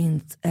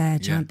European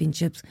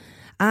championships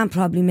and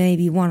probably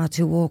maybe 1 or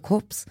 2 World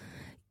Cups.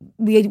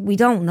 We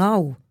don't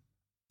know.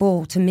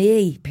 But to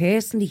me,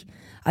 personally,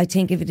 I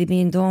think if it had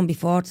been done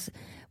before,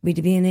 we'd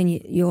have been in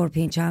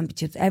European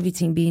Championships,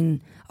 everything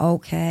being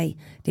okay.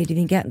 They'd have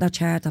been getting their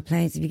charter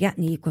planes, they'd be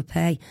getting equal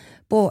pay.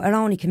 But it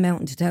only came out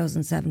in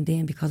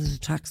 2017 because of the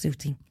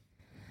tracksuit thing.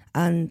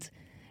 And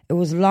it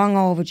was long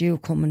overdue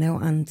coming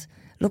out. And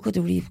look at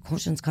the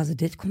repercussions because it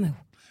did come out.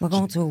 We're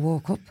going to a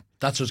World Cup.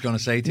 That's what I was going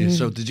to say to you.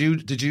 So did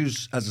you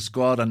as a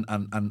squad and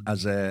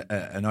as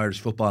an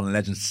Irish footballing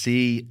legend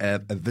see a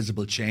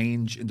visible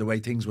change in the way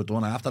things were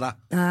done after that?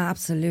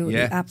 Absolutely,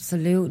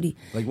 absolutely.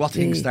 Like what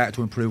things started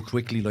to improve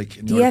quickly, like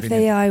in the your FAI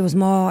opinion? was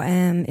more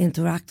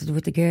interacted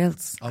with the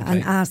girls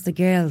and asked the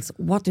girls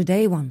what do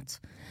they want,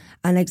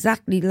 and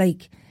exactly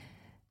like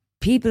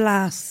people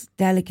ask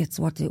delegates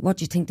what do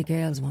you think the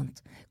girls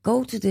want.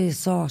 Go to the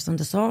source, and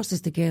the source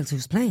is the girls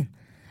who's playing.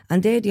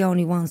 And they're the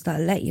only ones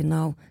that let you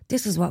know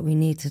this is what we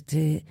need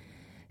to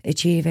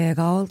achieve our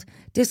goal.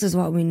 This is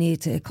what we need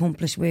to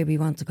accomplish where we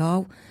want to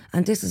go.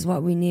 And this is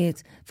what we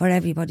need for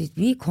everybody to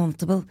be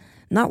comfortable,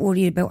 not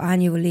worry about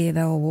annual leave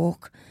our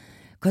work.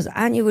 Because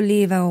annual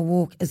leave our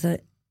work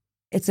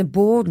it's a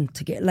burden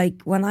to get.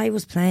 Like when I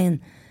was playing,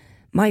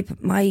 my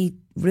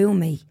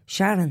roommate,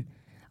 Sharon,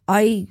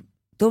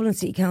 Dublin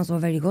City Council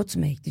were very good to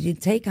me. They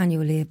didn't take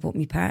annual leave, but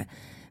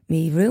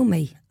my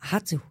roommate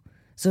had to.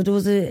 So there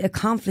was a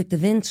conflict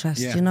of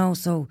interest, you know.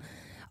 So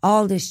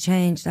all this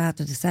changed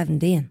after the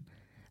 17,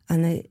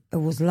 and it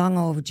was long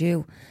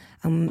overdue.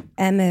 And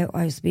Emma,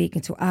 I was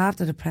speaking to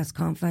after the press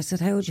conference, I said,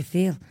 how would you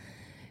feel?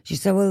 She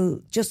said, well,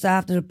 just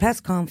after the press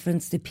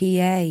conference, the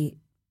PA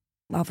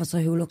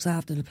officer who looks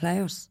after the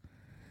players,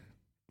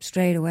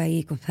 straight away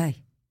equal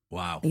pay.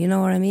 Wow. You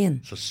know what I mean?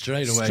 So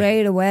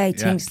straight away,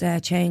 things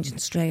start changing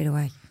straight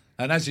away.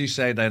 And as you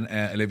say then,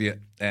 Olivia,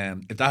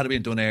 if that had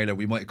been done earlier,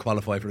 we might have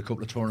qualified for a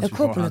couple of tournaments. A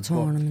couple of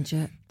tournaments,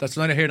 yeah. That's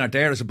neither here nor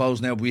there, I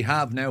suppose. Now we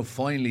have now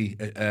finally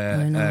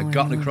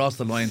gotten across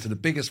the line to the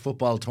biggest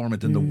football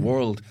tournament in the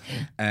world,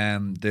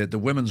 the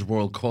Women's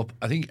World Cup.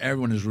 I think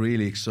everyone is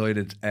really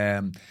excited.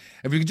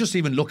 If you could just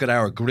even look at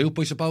our group,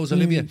 I suppose,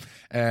 Olivia,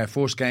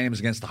 first games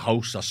against the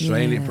host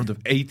Australia in front of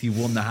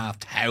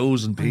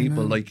 81,500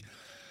 people. Like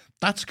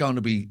that's going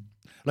to be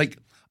like.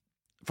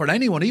 For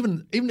anyone,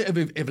 even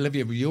if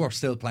Olivia, you are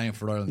still playing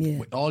for Ireland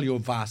with all your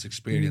vast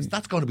experience,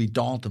 that's going to be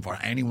daunting for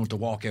anyone to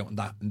walk out in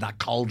that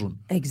cauldron.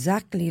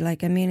 Exactly.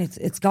 Like, I mean,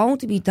 it's going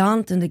to be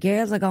daunting. The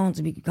girls are going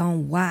to be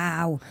going,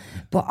 wow.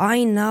 But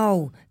I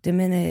know the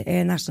minute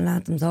our national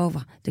anthem's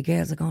over, the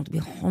girls are going to be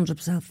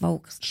 100%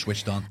 focused.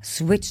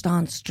 Switched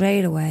on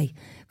straight away.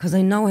 Because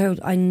I know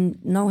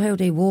how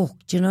they work.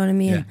 Do you know what I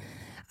mean? Yeah.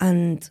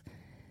 And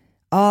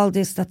all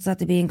this that's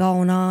been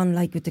going on,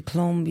 like with the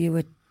Columbia,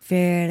 with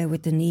Fair,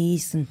 with the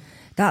Nice, and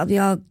that'll be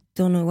all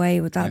done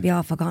away with, that'll be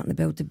all forgotten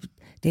about.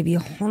 They'll be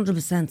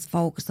 100%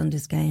 focused on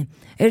this game.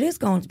 It is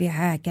going to be a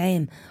hard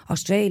game.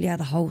 Australia are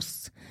the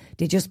hosts.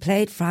 They just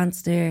played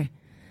France there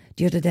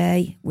the other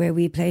day, where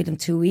we played them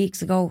 2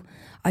 weeks ago.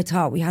 I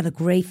thought we had a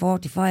great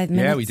 45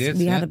 minutes. Yeah, we did.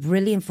 We had a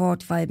brilliant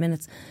 45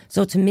 minutes.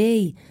 So to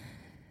me,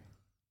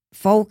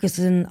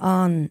 focusing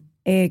on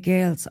our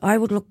girls, I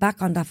would look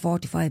back on that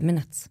 45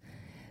 minutes.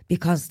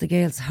 Because the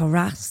girls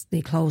harassed,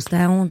 they closed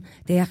down,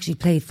 they actually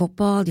played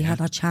football, they had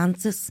their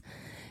chances.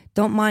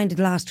 Don't mind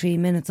the last 3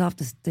 minutes of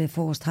the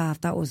first half,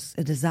 that was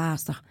a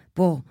disaster.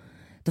 But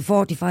the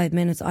 45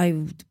 minutes, I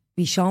would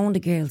be showing the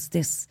girls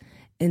this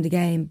in the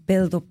game,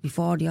 build up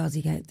before the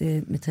Aussie game,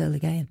 the Matilda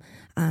game.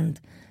 And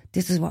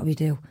this is what we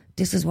do.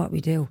 This is what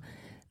we do.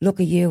 Look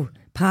at you,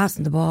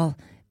 passing the ball,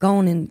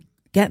 going in,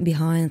 getting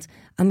behind,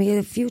 and we had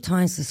a few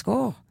times to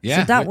score.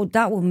 Yeah, so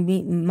that would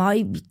be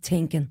my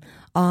thinking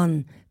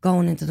on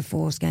going into the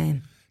first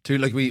game. Too,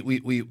 like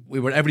we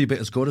were every bit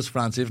as good as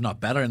France, if not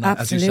better, in that,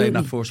 as you say, in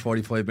that first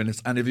 45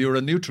 minutes. And if you were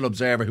a neutral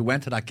observer who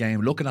went to that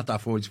game, looking at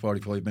that first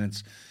 45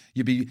 minutes,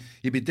 you'd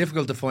be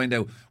difficult to find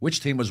out which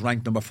team was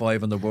ranked number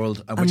 5 in the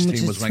world and which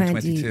team was ranked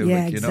 20, 22.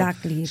 yeah, like, you know?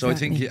 exactly. So I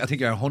think you're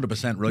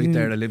 100% right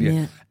there,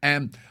 Olivia. Yeah.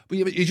 But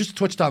you just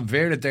touched on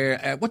Vera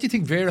there. What do you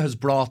think Vera has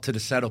brought to the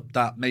setup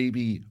that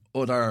maybe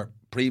other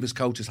previous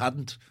coaches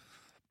hadn't?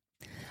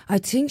 I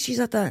think she's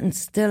at that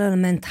instilling a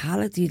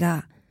mentality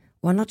that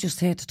we're not just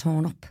here to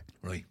turn up.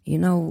 Right. You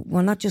know,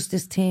 we're not just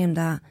this team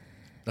that...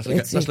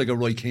 That's like a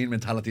Roy Keane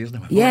mentality, isn't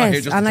it?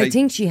 Yes, and I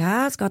think she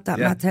has got that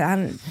Yeah.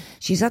 and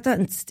she's at that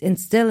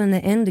instilling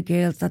it in the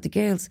girls, that the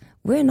girls,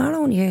 we're not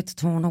only here to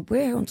turn up,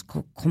 we're here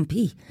to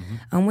compete,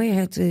 and we're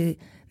here to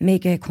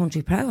make our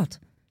country proud,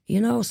 you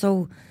know,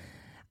 so,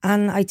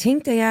 and I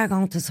think they are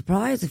going to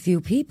surprise a few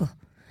people,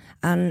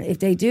 and if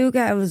they do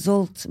get a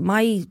result,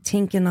 my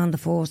thinking on the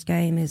first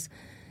game is,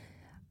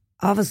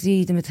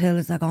 obviously the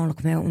Matildas are going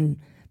to come out and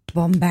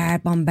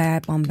bombard.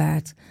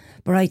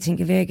 But I think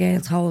if our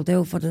girls hold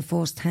out for the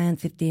first 10,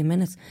 15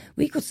 minutes,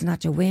 we could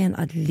snatch a win,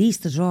 at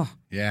least a draw.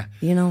 Yeah.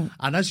 You know?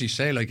 And as you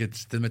say, like,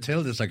 it's the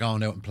Matildas are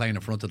going out and playing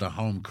in front of their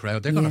home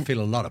crowd. They're going to feel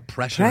a lot of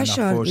pressure in that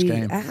first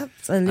game.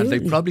 Absolutely. And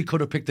they probably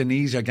could have picked an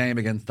easier game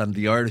against than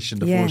the Irish in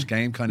the first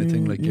game kind of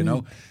thing, like, you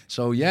know.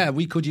 So, yeah,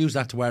 we could use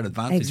that to our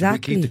advantage.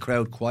 Exactly. If we keep the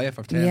crowd quiet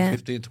for 10,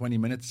 15, 20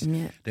 minutes,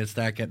 they'll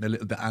start getting a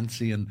little bit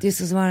antsy. And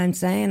this is what I'm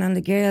saying. And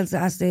the girls,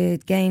 as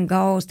the game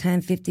goes,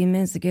 10, 15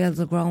 minutes, the girls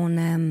are growing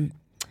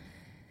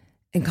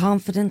in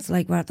confidence,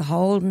 like we're at the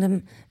holding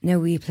them. Now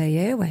we play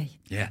airway.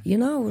 Yeah. You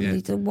know,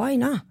 why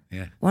not?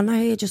 Yeah. We're not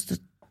here just to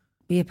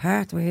be a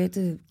part, we're here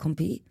to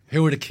compete.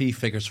 Who are the key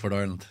figures for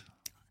Ireland?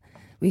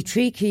 We've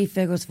 3 key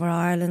figures for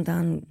Ireland,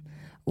 and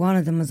one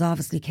of them is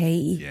obviously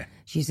Katie. Yeah.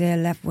 She's a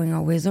left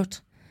winger wizard.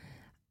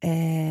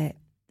 Our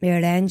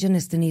engine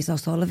is Denise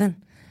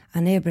O'Sullivan,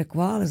 and our brick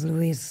wall is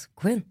Louise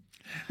Quinn.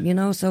 You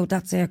know, so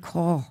that's our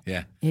core.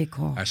 Yeah. Our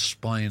core. Our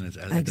spine is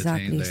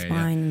exactly, the team there.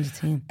 Spine in the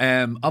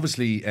team.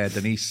 Obviously,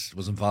 Denise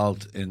was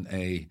involved in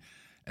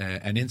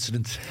an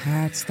incident.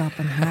 Hard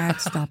stopping.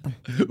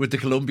 with the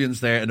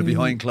Colombians there in a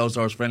behind closed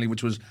doors friendly,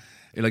 which was,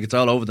 like, it's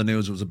all over the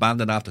news. It was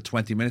abandoned after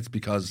 20 minutes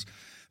because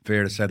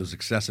Vera said it was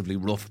excessively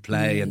rough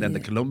play, and then the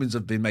Colombians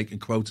have been making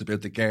quotes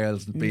about the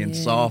girls and being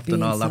soft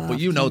and all that. But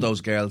you know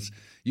those girls.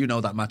 You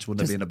know that match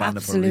wouldn't have been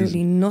abandoned for a reason.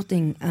 Absolutely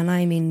nothing, and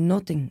I mean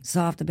nothing,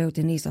 soft about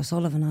Denise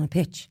O'Sullivan on a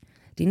pitch.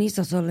 Denise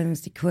O'Sullivan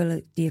is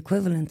the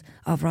equivalent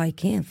of Roy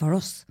Keane for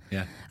us.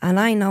 Yeah. And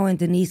I know when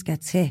Denise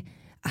gets hit,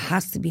 it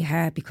has to be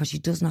hard because she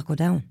does not go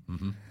down.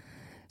 Mm-hmm.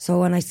 So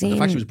when I seen... In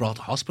fact, she was brought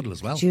to hospital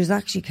as well. She was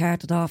actually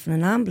carted off in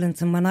an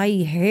ambulance, and when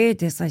I heard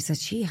this, I said,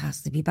 she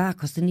has to be back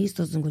because Denise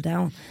doesn't go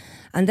down.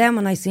 And then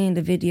when I seen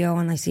the video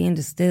and I seen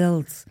the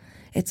stills,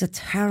 it's a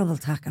terrible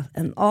tackle,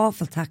 an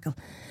awful tackle.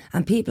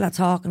 And people are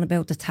talking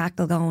about the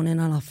tackle going in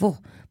on her foot,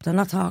 but they're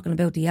not talking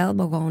about the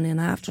elbow going in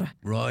after her.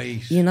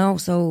 Right. You know,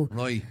 so...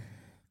 Right.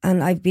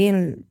 And I've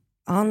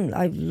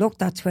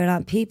looked at Twitter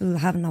and people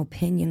have an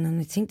opinion,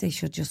 and I think they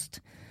should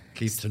just...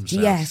 Keep to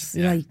themselves.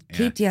 Yes,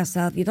 keep to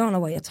yourself. You don't know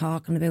what you're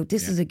talking about.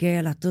 This is a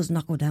girl that does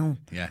not go down.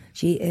 Yeah.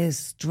 She is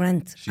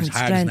strength She's and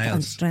hard strength as nails.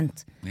 and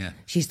strength. Yeah.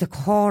 She's the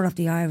core of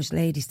the Irish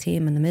ladies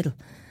team in the middle.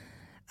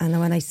 And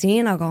when I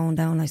seen her going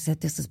down, I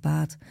said, this is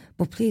bad.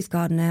 But please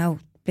God, now,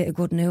 bit of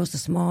good news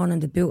this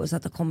morning, the booters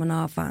that are coming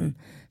off and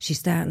she's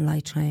starting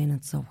light training,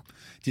 so...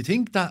 Do you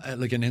think that,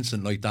 like, an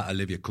incident like that,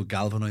 Olivia, could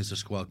galvanise the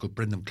squad, could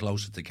bring them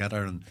closer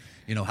together and,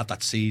 you know, have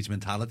that siege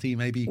mentality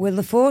maybe? Well,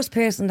 the first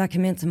person that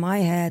came into my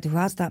head who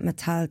has that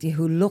mentality,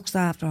 who looks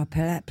after our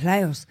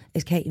players,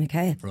 is Katie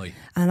McCabe. Right.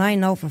 And I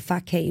know for a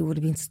fact Katie would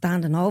have been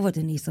standing over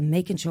Denise and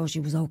making sure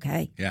she was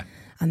okay. Yeah.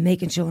 And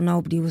making sure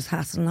nobody was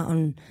hassling her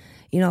on,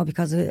 you know,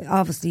 because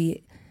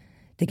obviously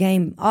the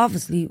game,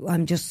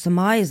 I'm just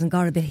surmising,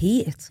 got a bit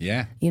heated.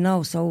 Yeah. You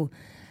know, so...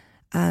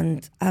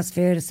 And as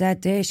Vera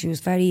said there, she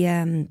was very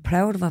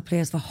proud of her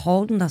players for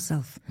holding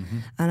herself. Mm-hmm.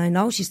 And I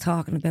know she's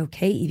talking about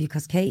Katie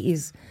because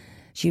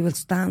she will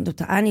stand up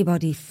to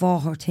anybody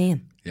for her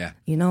team. Yeah.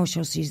 You know,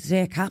 so she's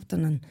their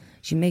captain and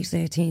she makes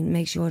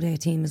sure their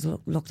team is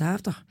looked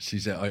after.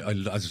 She's,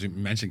 as you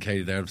mentioned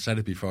Katie there, I've said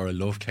it before, I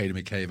love Katie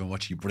McCabe and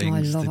what she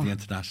brings to the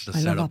international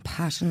setup. I love her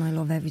passion, I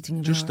love everything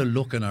about just her. the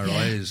look in her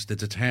eyes, the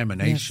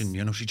determination,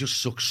 you know, she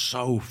just looks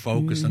so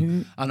focused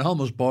and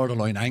almost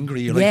borderline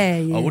angry. You're like,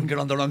 I wouldn't get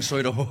on the wrong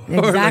side of her.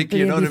 Exactly, like,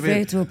 you know what I mean?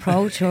 fair to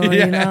approach her,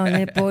 you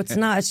know, but it's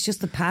not, it's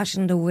just the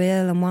passion, the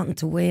will and wanting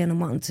to win and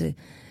wanting to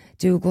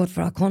do good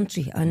for our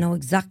country. I know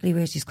exactly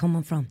where she's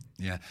coming from.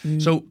 Yeah.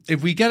 So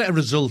if we get a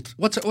result,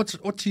 what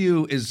to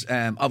you is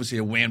obviously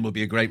a win would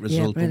be a great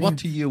result, but what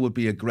to you would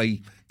be a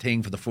great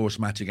thing for the first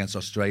match against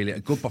Australia?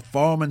 A good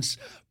performance,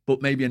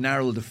 but maybe a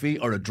narrow defeat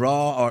or a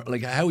draw, or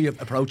like how are you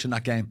approaching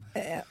that game?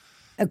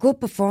 A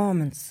good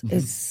performance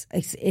is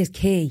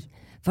key.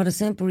 For the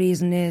simple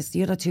reason is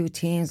the other two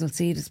teams will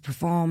see this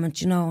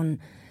performance, you know, and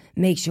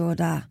make sure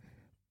that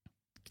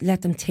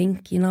let them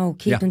think, you know,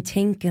 keep them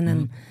thinking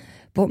and.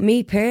 But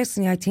me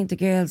personally, I think the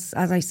girls,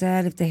 as I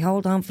said, if they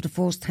hold on for the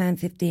first 10,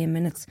 15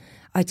 minutes,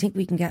 I think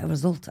we can get a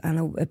result.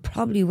 And it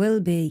probably will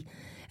be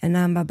an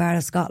Amber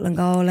Barra Scotland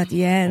goal at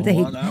the end.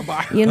 Oh,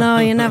 Amber. You know,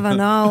 you never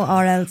know.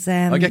 Or else...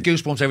 I get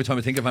goosebumps every time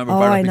I think of Amber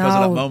Barra because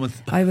of that moment.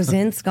 I was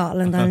in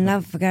Scotland and I'll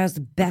never forget. It was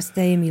the best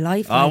day of my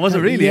life. Oh, was it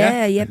really?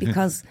 Yeah,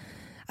 because...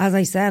 As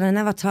I said, I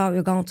never thought we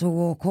were going to a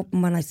World Cup,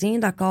 and when I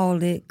seen that goal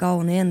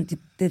going in,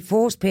 the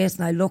first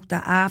person I looked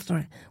at after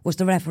it was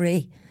the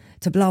referee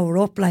to blow her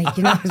up, like,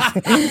 you know,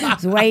 I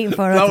was waiting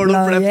for her to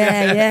blow.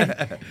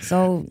 Yeah.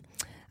 So,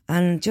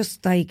 and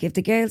just like if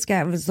the girls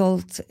get a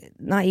result,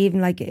 not even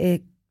like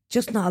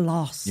just not a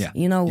loss,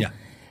 you know. Yeah.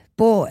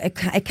 But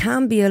it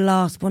can be a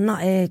loss, but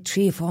not a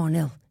 3 or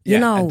 4-0. You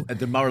know, a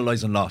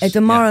demoralising loss. A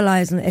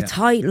demoralising, a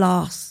tight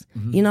loss.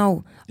 You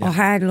know, or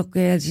hard luck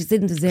girls, you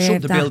didn't deserve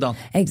something to that. build on.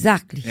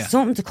 Exactly,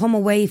 something to come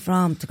away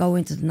from to go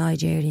into the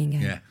Nigerian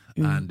game. Yeah.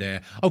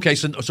 And okay,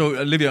 so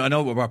Olivia, I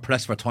know we're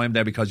pressed for time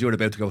there because you're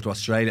about to go to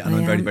Australia, and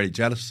I'm very, very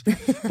jealous.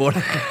 But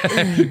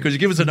could you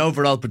give us an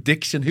overall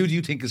prediction? Who do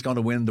you think is going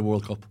to win the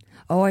World Cup?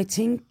 Oh, I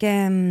think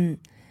I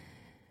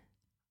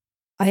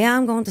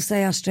am going to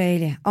say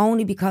Australia,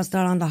 only because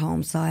they're on the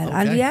home side,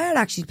 and they are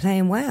actually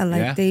playing well.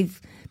 Like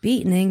they've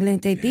beaten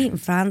England, they've beaten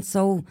France,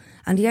 and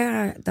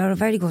they're a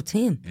very good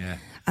team. Yeah.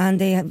 And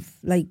they have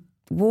like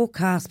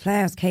world-class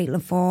players,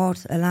 Caitlin Ford,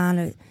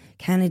 Alana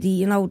Kennedy,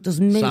 you know, there's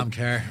Sam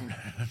Kerr.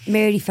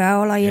 Mary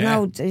Fowler, you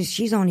know,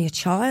 she's only a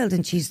child,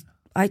 and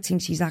I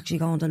think she's actually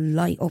going to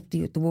light up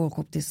the World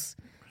Cup this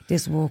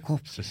World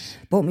Cup.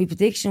 But my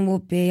prediction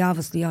would be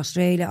obviously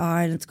Australia,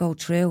 Ireland to go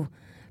through,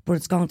 but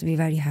it's going to be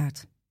very hard.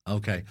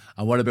 Okay,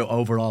 and what about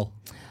overall?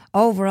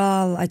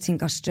 Overall, I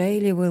think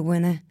Australia will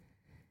win it,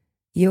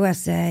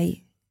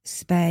 USA,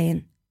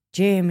 Spain,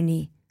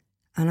 Germany,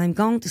 and I'm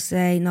going to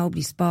say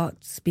nobody's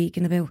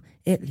speaking about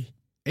Italy.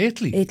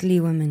 Italy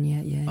women,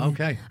 yeah.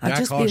 Okay. I've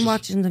just been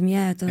watching them,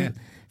 they're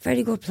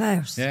very good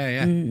players.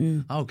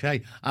 Yeah.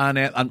 Okay.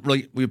 And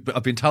right,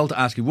 I've been told to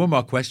ask you one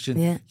more question.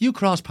 Yeah. You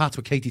crossed paths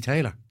with Katie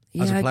Taylor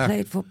as a player. I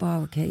played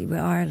football with Katie, with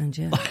Ireland,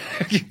 yeah.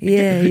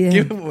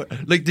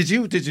 Like, did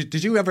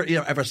you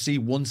ever see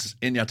once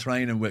in your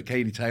training with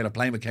Katie Taylor,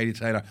 playing with Katie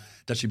Taylor,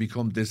 that she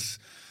become this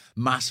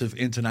massive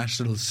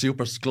international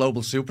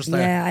global superstar?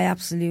 Yeah, I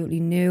absolutely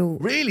knew.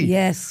 Really?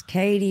 Yes,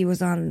 Katie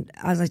was on,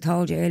 as I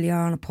told you earlier,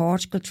 on a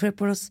Portugal trip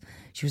with us.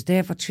 She was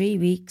there for 3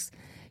 weeks.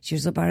 She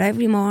was up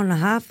every morning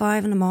at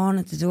 5:30 in the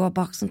morning to do her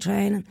boxing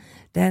training,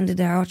 then did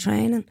her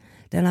training,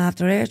 then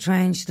after her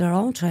training she did her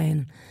own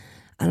training.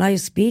 And I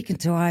was speaking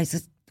to her, I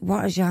said,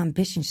 what is your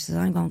ambition? She said,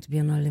 I'm going to be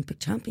an Olympic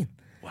champion.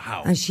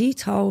 Wow. And she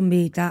told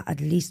me that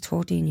at least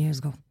 13 years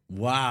ago.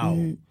 Wow.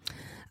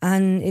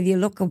 And if you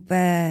look up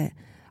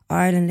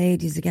Ireland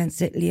ladies against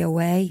Italy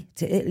away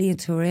to Italy in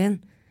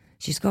Turin,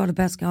 she scored the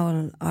best goal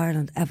in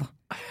Ireland ever.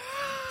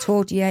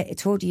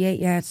 38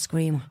 yard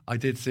screamer. I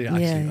did see it,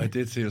 actually. Yeah. I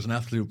did see it. It was an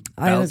absolute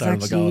I was belter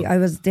of a goal. I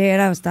was there.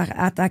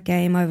 At that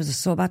game. I was a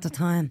sub at the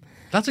time.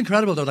 That's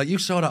incredible, though. That you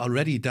saw that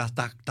already. That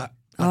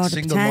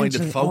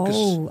single-minded focus.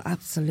 Oh,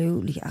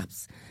 absolutely.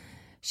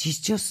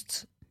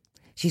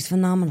 She's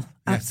phenomenal.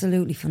 Yeah.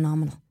 Absolutely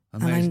phenomenal.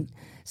 Amazing. And I'm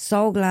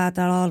so glad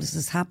that all this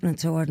is happening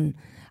to her. And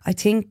I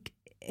think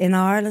in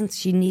Ireland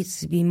she needs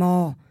to be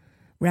more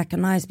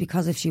recognised,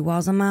 because if she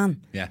was a man,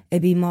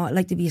 it'd be more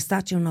like to be a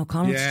statue on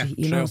O'Connell Street,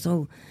 you know.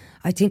 So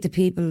I think the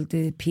people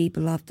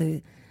of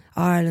the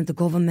Ireland, the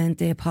government,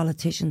 their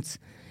politicians,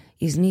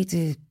 you need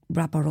to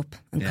wrap her up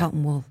in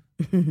cotton wool.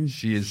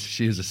 She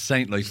is a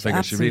saint-like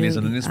figure. She really is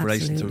an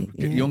inspiration to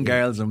young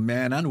girls and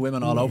men and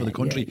women all over the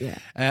country.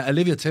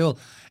 Olivia O'Toole,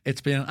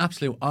 it's been an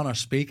absolute honour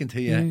speaking to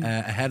you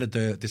ahead of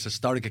this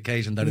historic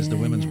occasion that is the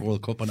Women's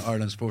World Cup and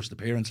Ireland's first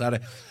appearance at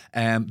it.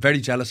 Very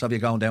jealous of you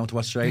going down to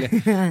Australia.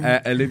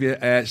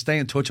 Olivia, stay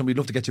in touch, and we'd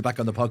love to get you back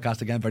on the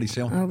podcast again very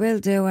soon. I will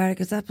do, Eric.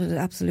 It's an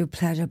absolute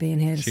pleasure being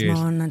here this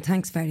morning, and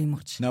thanks very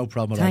much. No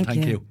problem at all.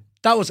 Thank you.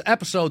 That was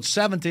episode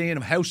 17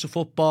 of House of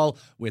Football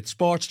with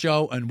Sports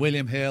Joe and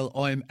William Hill.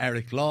 I'm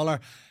Eric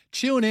Lawler.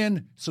 Tune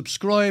in,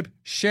 subscribe,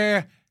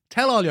 share,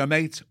 tell all your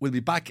mates. We'll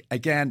be back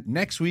again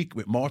next week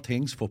with more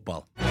things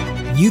football.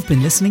 You've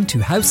been listening to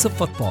House of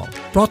Football,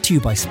 brought to you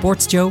by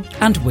Sports Joe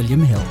and William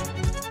Hill.